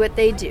kind of see what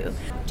they do.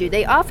 Do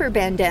they offer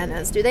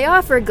bandanas? Do they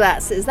offer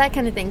glasses? That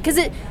kind of thing. Because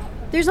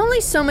there's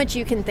only so much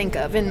you can think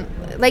of. And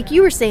like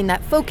you were saying,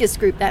 that focus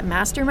group, that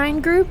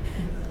mastermind group,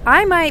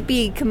 I might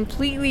be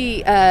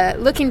completely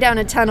looking down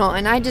a tunnel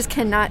and I just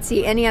cannot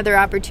see any other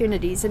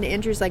opportunities. And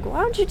Andrew's like,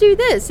 why don't you do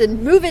this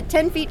and move it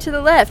 10 feet to the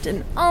left?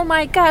 And oh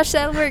my gosh,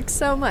 that works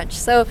so much.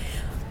 So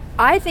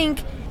I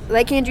think,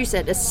 like Andrew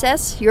said,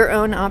 assess your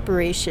own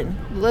operation.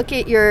 Look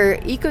at your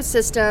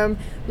ecosystem.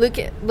 Look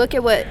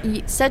at what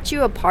sets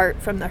you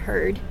apart from the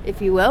herd,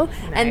 if you will.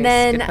 Nice. And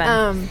then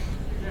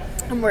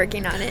I'm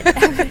working on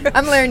it.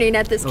 I'm learning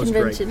at this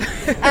convention.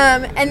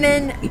 And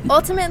then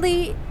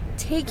ultimately,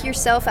 take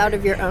yourself out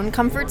of your own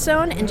comfort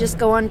zone and just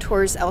go on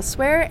tours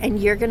elsewhere,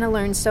 and you're going to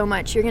learn so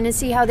much. You're going to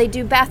see how they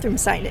do bathroom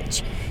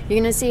signage.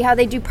 You're going to see how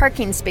they do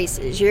parking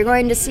spaces. You're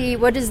going to see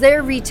what does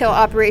their retail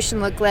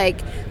operation look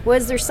like, what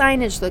does their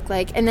signage look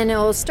like, and then it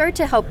will start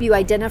to help you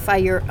identify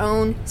your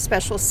own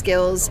special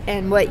skills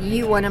and what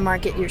you want to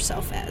market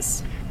yourself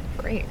as.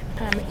 Great.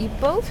 You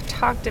both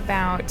talked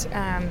about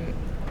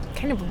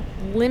kind of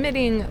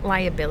limiting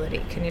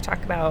liability. Can you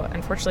talk about,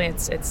 unfortunately,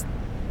 it's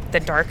the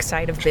dark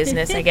side of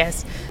business, I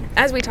guess.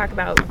 As we talk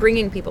about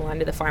bringing people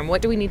onto the farm,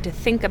 what do we need to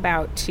think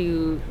about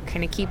to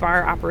kind of keep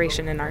our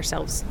operation and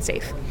ourselves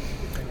safe?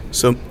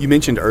 So you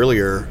mentioned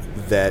earlier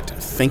that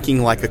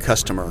thinking like a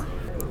customer,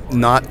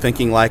 not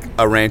thinking like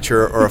a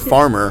rancher or a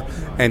farmer,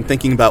 and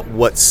thinking about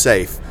what's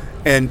safe.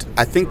 And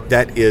I think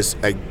that is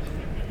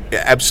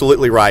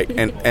absolutely right.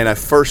 And a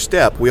first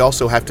step, we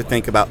also have to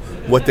think about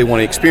what they want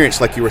to experience,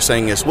 like you were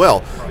saying as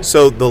well.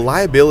 So the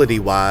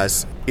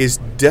liability-wise is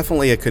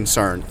definitely a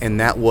concern, and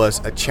that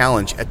was a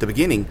challenge at the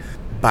beginning.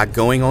 By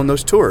going on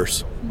those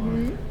tours,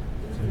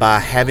 by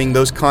having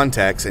those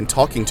contacts and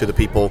talking to the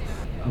people,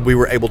 we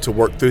were able to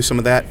work through some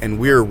of that, and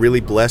we're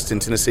really blessed in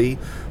Tennessee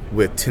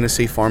with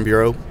Tennessee Farm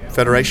Bureau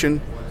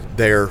Federation.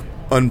 They're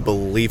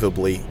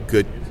unbelievably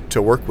good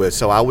to work with.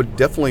 So I would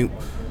definitely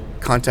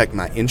contact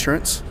my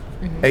insurance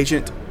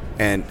agent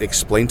and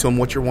explain to them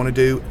what you want to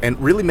do, and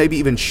really maybe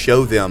even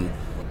show them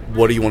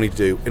what do you want to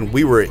do. And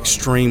we were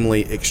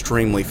extremely,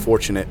 extremely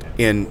fortunate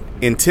in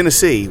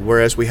Tennessee,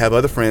 whereas we have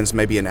other friends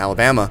maybe in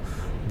Alabama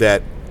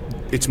that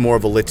it's more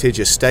of a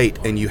litigious state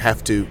and you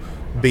have to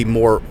be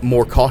more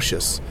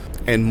cautious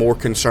and more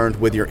concerned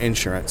with your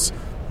insurance.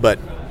 But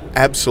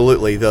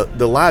absolutely,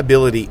 the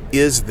liability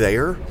is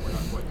there,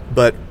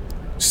 but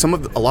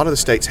a lot of the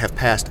states have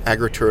passed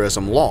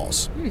agritourism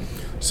laws.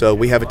 So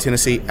we have a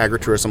Tennessee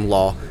agritourism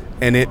law,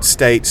 and it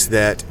states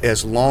that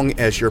as long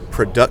as your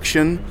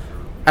production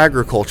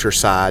agriculture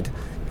side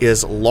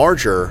is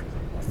larger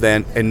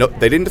than, and no,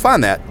 they didn't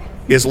define that,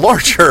 is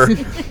larger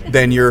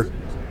than your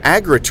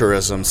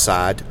agritourism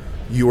side,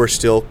 you are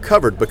still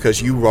covered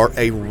because you are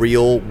a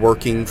real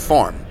working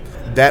farm.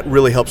 That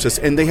really helps us,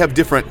 and they have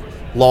different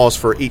laws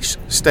for each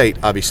state,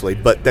 obviously,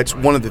 but that's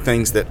one of the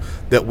things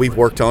that we've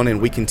worked on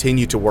and we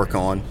continue to work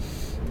on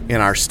in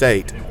our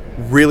state.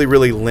 Really,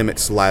 really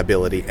limits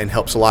liability and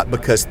helps a lot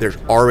because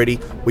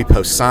we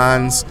post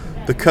signs.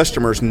 The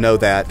customers know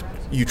that.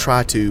 You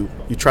try to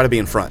be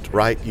in front,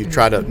 right? You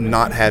try to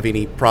not have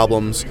any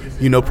problems.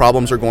 You know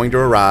problems are going to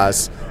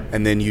arise,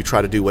 and then you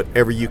try to do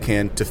whatever you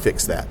can to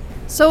fix that.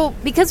 So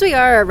because we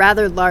are a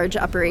rather large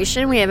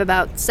operation, we have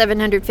about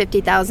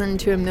 750,000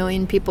 to 1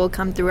 million people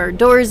come through our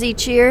doors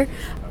each year.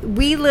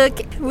 We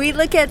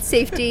look at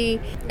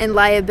safety and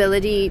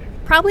liability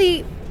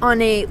probably on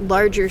a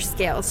larger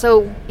scale.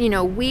 So,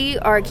 we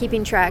are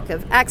keeping track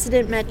of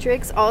accident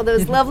metrics, all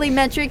those lovely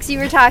metrics you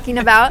were talking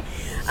about.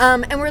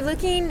 And we're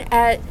looking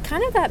at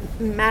kind of that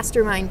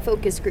mastermind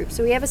focus group.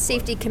 So we have a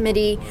safety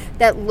committee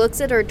that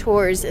looks at our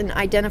tours and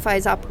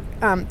identifies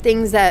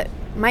things that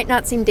might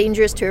not seem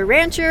dangerous to a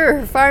rancher or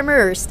a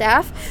farmer or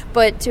staff,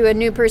 but to a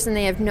new person,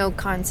 they have no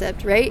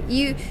concept, right?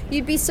 You'd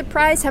be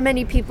surprised how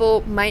many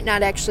people might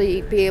not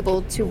actually be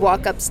able to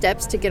walk up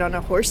steps to get on a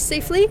horse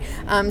safely.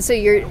 So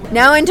you're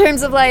now, in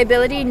terms of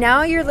liability,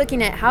 now you're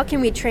looking at how can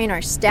we train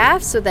our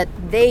staff so that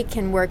they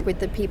can work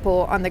with the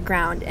people on the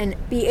ground and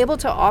be able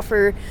to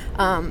offer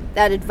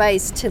that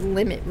advice to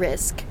limit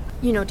risk.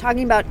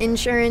 Talking about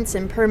insurance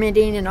and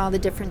permitting and all the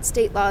different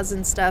state laws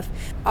and stuff,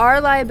 our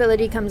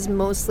liability comes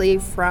mostly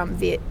from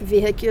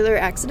vehicular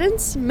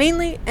accidents,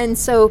 mainly. And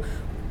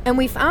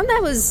we found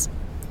that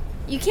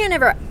you can't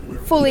ever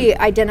fully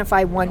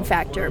identify one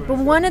factor. But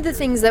one of the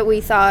things that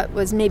we thought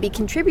was maybe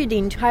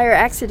contributing to higher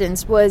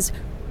accidents was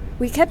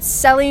we kept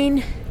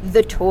selling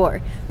the tour,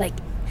 like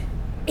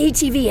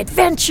ATV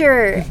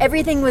adventure.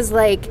 Everything was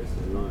like,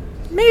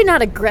 maybe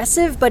not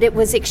aggressive, but it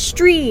was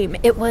extreme.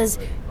 It was,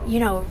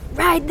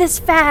 ride this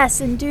fast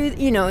and do,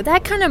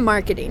 that kind of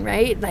marketing,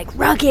 right? Like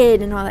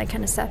rugged and all that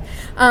kind of stuff.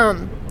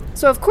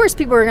 So of course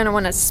people are going to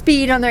want to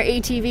speed on their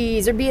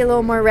ATVs or be a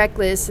little more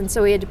reckless. And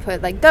so we had to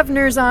put like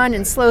governors on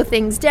and slow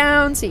things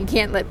down so you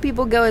can't let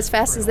people go as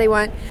fast as they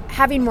want.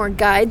 Having more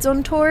guides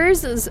on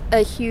tours is a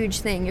huge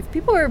thing. If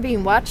people are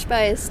being watched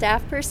by a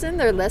staff person,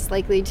 they're less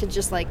likely to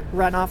just like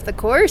run off the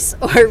course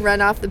or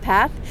run off the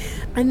path.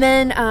 And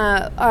then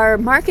our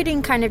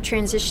marketing kind of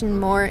transitioned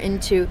more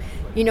into,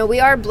 we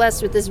are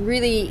blessed with this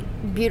really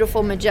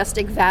beautiful,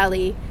 majestic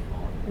valley.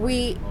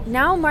 We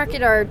now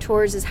market our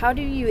tours as how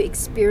do you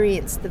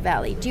experience the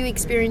valley? Do you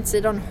experience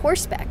it on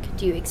horseback?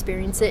 Do you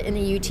experience it in a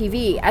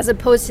UTV? As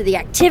opposed to the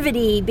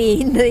activity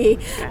being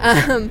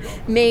the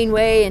main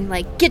way and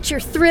like get your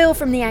thrill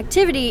from the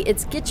activity.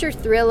 It's get your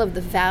thrill of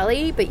the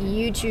valley, but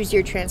you choose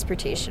your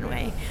transportation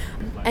way.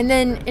 And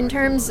then in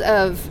terms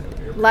of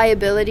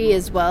liability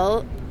as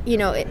well,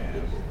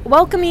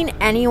 welcoming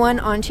anyone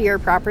onto your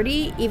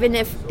property, even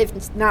if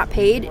it's not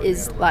paid,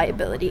 is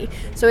liability.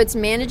 So it's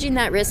managing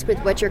that risk with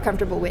what you're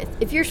comfortable with.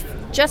 If you're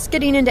just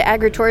getting into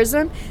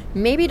agritourism,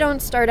 maybe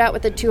don't start out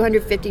with a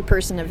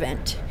 250-person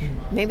event.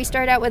 Maybe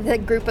start out with a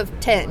group of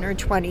 10 or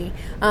 20.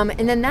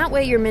 And then that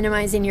way you're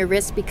minimizing your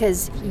risk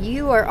because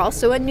you are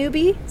also a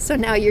newbie, so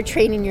now you're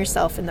training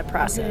yourself in the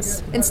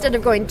process. Instead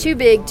of going too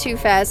big, too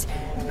fast,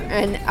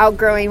 and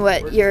outgrowing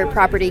what your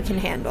property can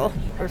handle.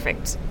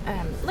 Perfect.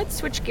 let's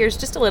switch gears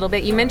just a little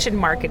bit. You mentioned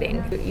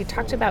marketing. You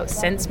talked about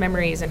sense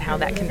memories and how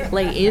that can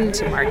play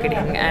into marketing.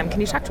 Can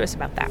you talk to us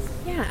about that?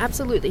 Yeah,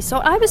 absolutely. So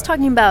I was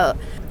talking about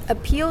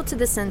appeal to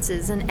the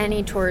senses in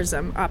any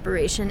tourism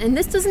operation. And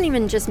this doesn't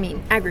even just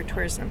mean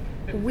agritourism.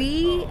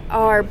 We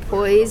are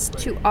poised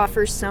to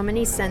offer so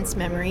many sense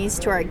memories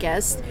to our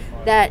guests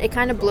that it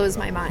kind of blows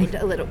my mind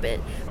a little bit.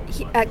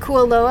 At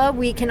Kualoa,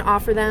 we can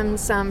offer them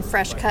some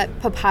fresh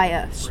cut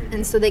papaya.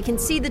 And so they can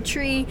see the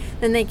tree,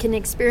 then they can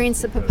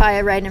experience the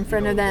papaya right in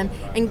front of them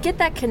and get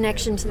that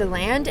connection to the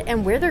land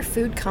and where their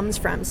food comes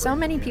from. So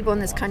many people in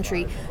this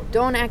country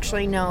don't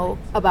actually know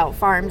about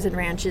farms and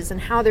ranches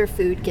and how their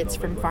food gets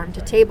from farm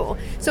to table.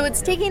 So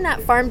it's taking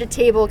that farm to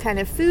table kind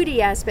of foodie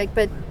aspect,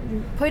 but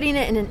putting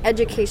it in an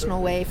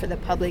educational way for the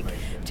public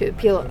to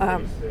appeal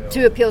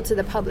to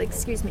the public.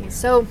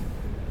 So,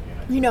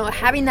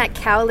 having that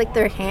cow lick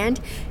their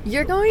hand,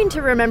 you're going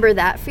to remember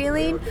that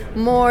feeling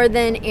more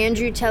than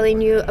Andrew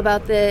telling you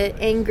about the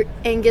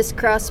Angus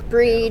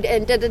crossbreed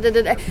and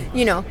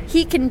da-da-da-da-da.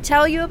 He can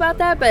tell you about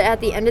that, but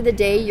at the end of the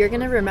day, you're going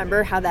to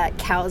remember how that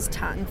cow's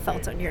tongue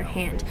felt on your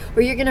hand.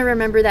 Or you're going to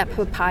remember that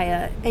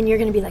papaya, and you're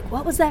going to be like,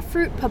 what was that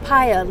fruit?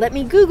 Papaya. Let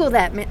me Google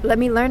that. Let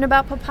me learn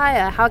about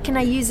papaya. How can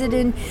I use it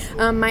in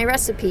my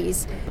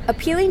recipes?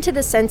 Appealing to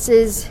the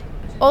senses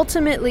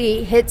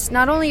ultimately hits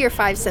not only your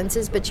five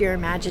senses, but your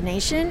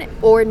imagination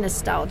or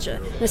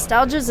nostalgia.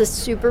 Nostalgia is a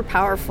super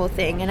powerful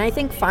thing, and I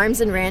think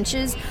farms and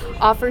ranches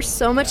offer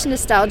so much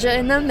nostalgia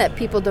in them that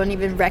people don't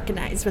even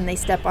recognize when they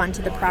step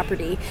onto the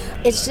property.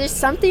 It's just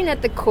something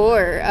at the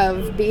core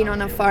of being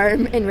on a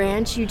farm and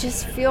ranch. You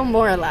just feel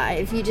more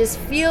alive. You just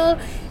feel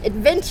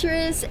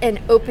adventurous and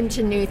open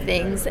to new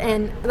things.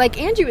 And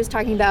like Andrew was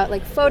talking about,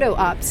 like photo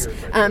ops,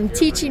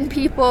 teaching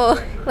people,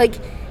 like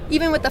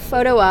even with the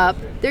photo op,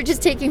 they're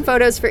just taking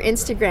photos for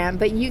Instagram,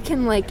 but you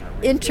can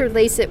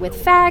interlace it with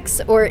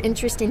facts or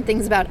interesting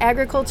things about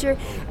agriculture.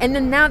 And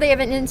then now they have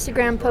an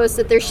Instagram post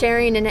that they're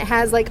sharing and it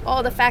has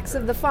all the facts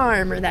of the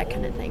farm or that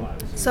kind of thing.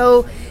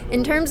 So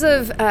in terms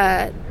of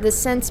the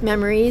sense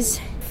memories,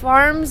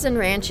 farms and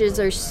ranches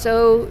are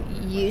so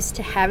used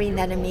to having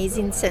that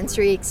amazing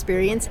sensory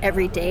experience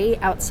every day,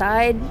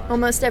 outside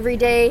almost every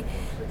day,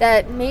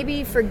 that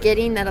maybe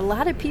forgetting that a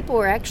lot of people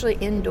are actually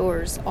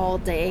indoors all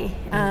day.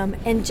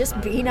 And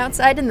just being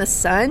outside in the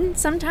sun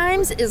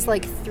sometimes is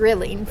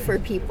thrilling for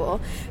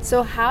people.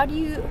 So how do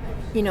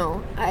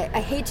you, I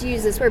hate to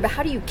use this word, but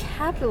how do you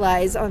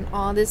capitalize on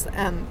all this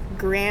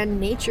grand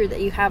nature that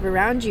you have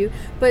around you,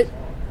 but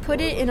put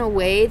it in a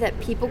way that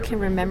people can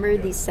remember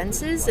these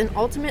senses? And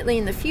ultimately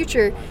in the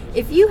future,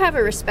 if you have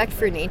a respect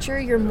for nature,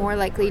 you're more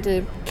likely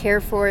to care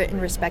for it and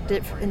respect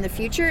it in the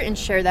future and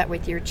share that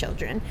with your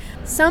children.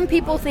 Some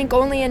people think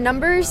only in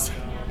numbers,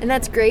 and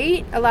that's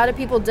great. A lot of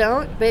people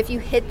don't, but if you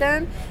hit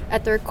them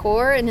at their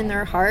core and in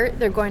their heart,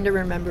 they're going to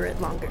remember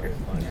it longer.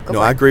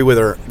 I agree with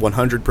her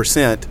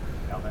 100%.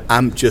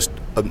 I'm just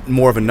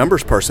more of a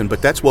numbers person,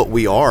 but that's what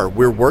we are.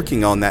 We're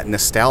working on that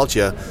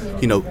nostalgia.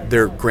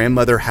 Their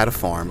grandmother had a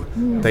farm.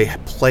 They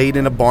played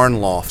in a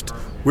barn loft.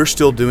 We're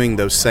still doing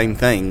those same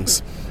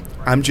things.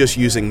 I'm just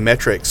using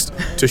metrics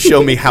to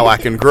show me how I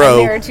can grow.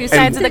 And there are two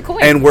sides of the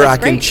coin. And where That's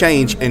I can great.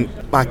 change. And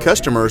my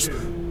customers,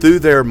 through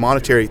their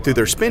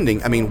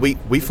spending,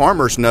 we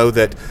farmers know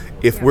that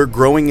if we're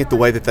growing it the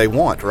way that they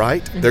want,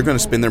 right, they're going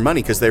to spend their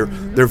money because they're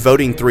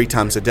voting 3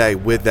 times a day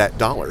with that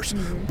dollars.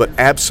 But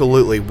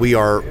absolutely, we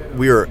are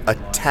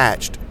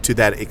attached to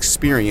that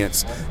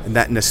experience and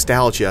that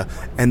nostalgia,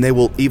 and they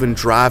will even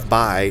drive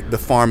by the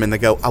farm and they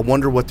go, I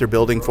wonder what they're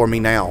building for me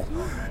now.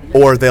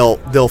 Or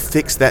they'll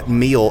fix that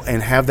meal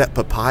and have that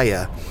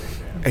papaya.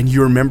 And do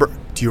you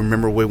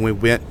remember when we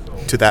went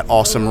to that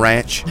awesome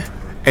ranch?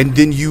 And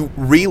then you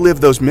relive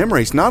those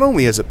memories, not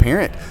only as a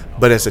parent,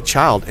 but as a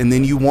child. And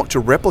then you want to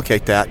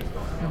replicate that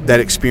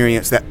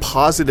experience, that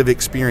positive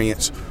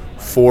experience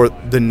for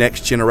the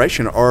next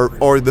generation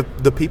or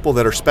the people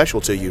that are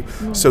special to you.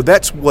 So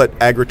that's what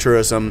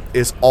agritourism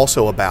is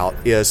also about,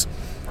 is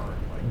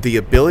the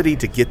ability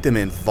to get them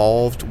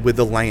involved with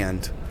the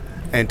land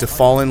and to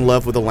fall in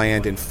love with the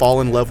land and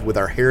fall in love with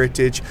our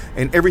heritage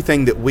and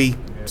everything that we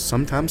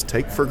sometimes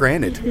take for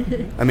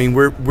granted.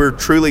 We're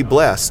truly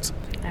blessed.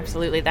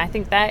 Absolutely. I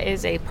think that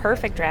is a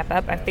perfect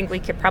wrap-up. I think we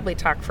could probably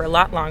talk for a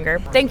lot longer.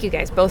 Thank you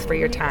guys both for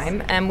your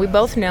time. We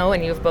both know,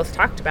 and you've both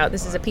talked about,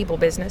 this is a people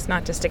business,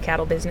 not just a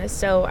cattle business.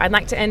 So I'd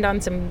like to end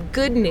on some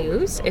good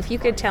news. If you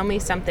could tell me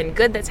something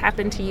good that's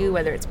happened to you,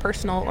 whether it's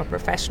personal or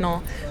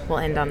professional, we'll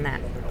end on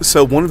that.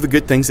 So one of the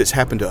good things that's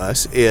happened to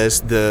us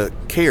is the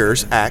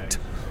CARES Act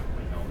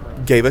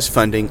gave us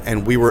funding,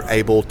 and we were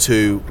able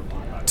to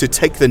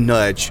take the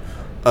nudge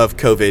of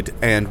COVID.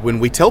 And when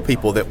we tell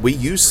people that we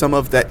use some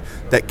of that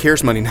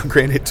CARES money, now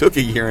granted it took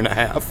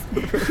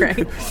 1.5 years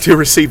right. to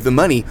receive the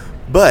money,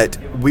 but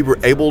we were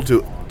able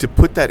to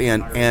put that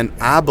in and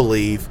I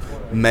believe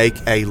make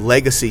a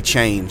legacy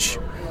change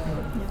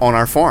on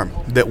our farm,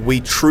 that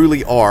we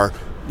truly are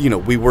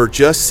we were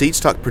just seed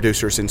stock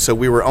producers, and so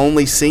we were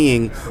only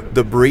seeing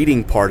the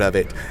breeding part of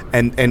it.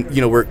 And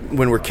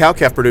when we're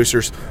cow-calf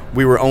producers,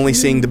 we were only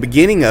seeing the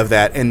beginning of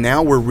that, and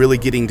now we're really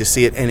getting to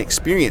see it and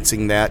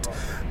experiencing that.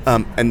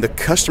 And the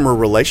customer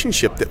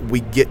relationship that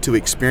we get to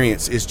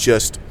experience is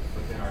just,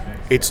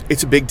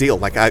 it's a big deal.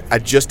 Like I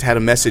just had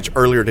a message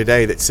earlier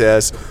today that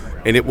says,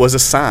 and it was a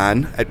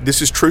sign,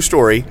 this is true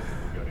story,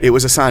 it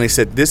was a sign. He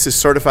said, "This is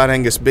certified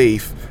Angus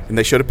beef," and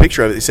they showed a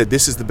picture of it. They said,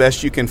 "This is the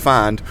best you can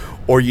find,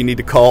 or you need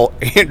to call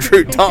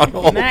Andrew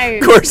Donell."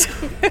 Nice. Of course,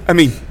 I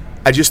mean,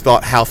 I just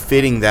thought how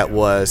fitting that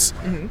was,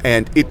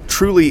 and it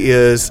truly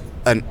is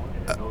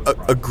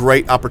a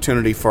great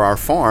opportunity for our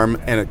farm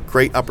and a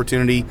great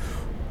opportunity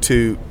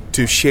to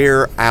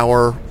share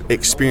our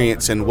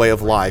experience and way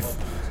of life.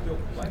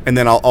 And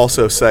then I'll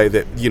also say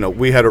that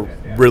we had a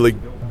really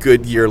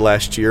good year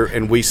last year,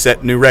 and we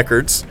set new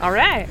records. All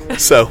right.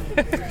 So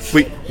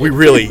we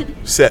really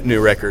set new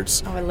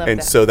records. Oh, I love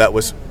and that. so that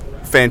was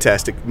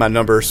fantastic. My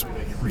numbers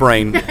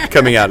brain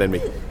coming out in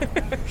me.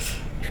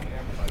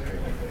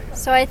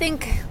 So I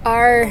think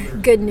our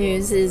good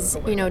news is,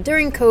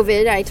 during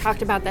COVID, I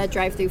talked about that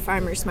drive-through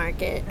farmers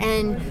market,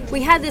 and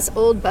we had this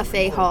old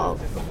buffet hall.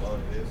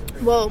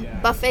 Well,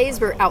 buffets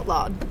were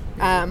outlawed.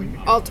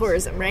 All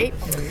tourism, right?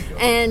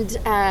 And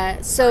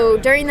so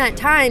during that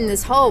time,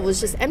 this hall was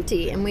just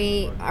empty, and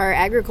our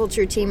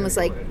agriculture team was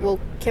like, well,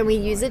 can we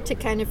use it to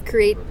kind of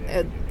create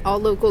an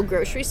all-local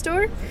grocery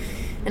store?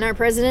 And our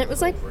president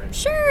was like,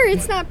 sure,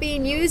 it's not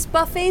being used.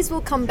 Buffets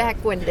will come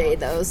back one day,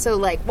 though, so,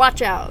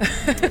 watch out.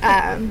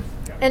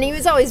 And he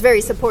was always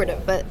very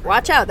supportive, but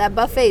watch out, that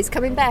buffet's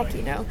coming back,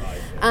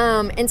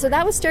 And so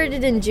that was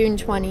started in June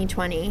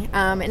 2020.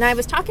 And I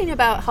was talking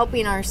about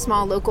helping our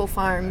small local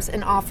farms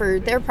and offer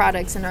their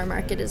products in our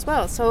market as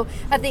well. So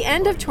at the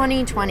end of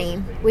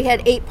 2020, we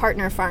had 8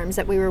 partner farms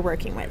that we were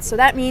working with. So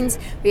that means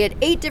we had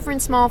 8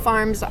 different small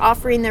farms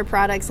offering their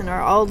products in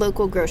our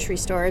all-local grocery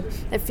store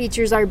that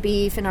features our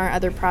beef and our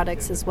other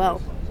products as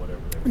well.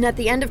 And at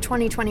the end of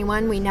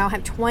 2021, we now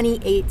have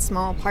 28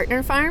 small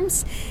partner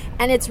farms.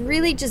 And it's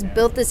really just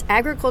built this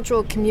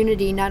agricultural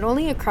community, not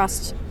only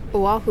across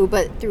Oahu,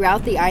 but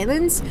throughout the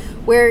islands,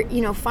 where,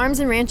 farms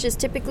and ranches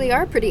typically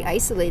are pretty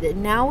isolated.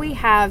 Now we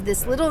have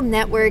this little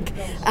network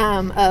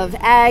of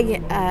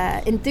ag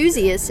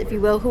enthusiasts, if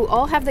you will, who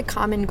all have the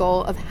common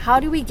goal of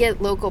how do we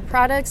get local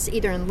products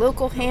either in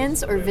local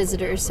hands or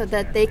visitors so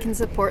that they can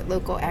support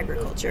local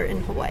agriculture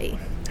in Hawaii.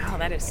 Oh,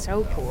 that is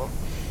so cool.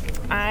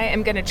 I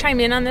am going to chime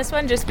in on this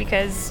one just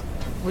because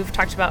we've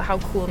talked about how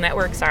cool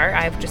networks are.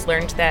 I've just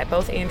learned that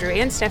both Andrew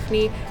and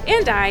Stephanie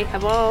and I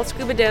have all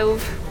scuba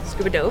dove,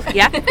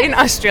 in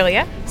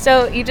Australia.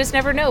 So you just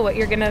never know what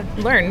you're going to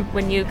learn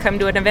when you come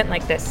to an event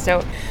like this.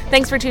 So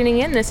thanks for tuning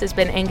in. This has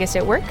been Angus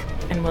at Work,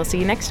 and we'll see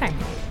you next time.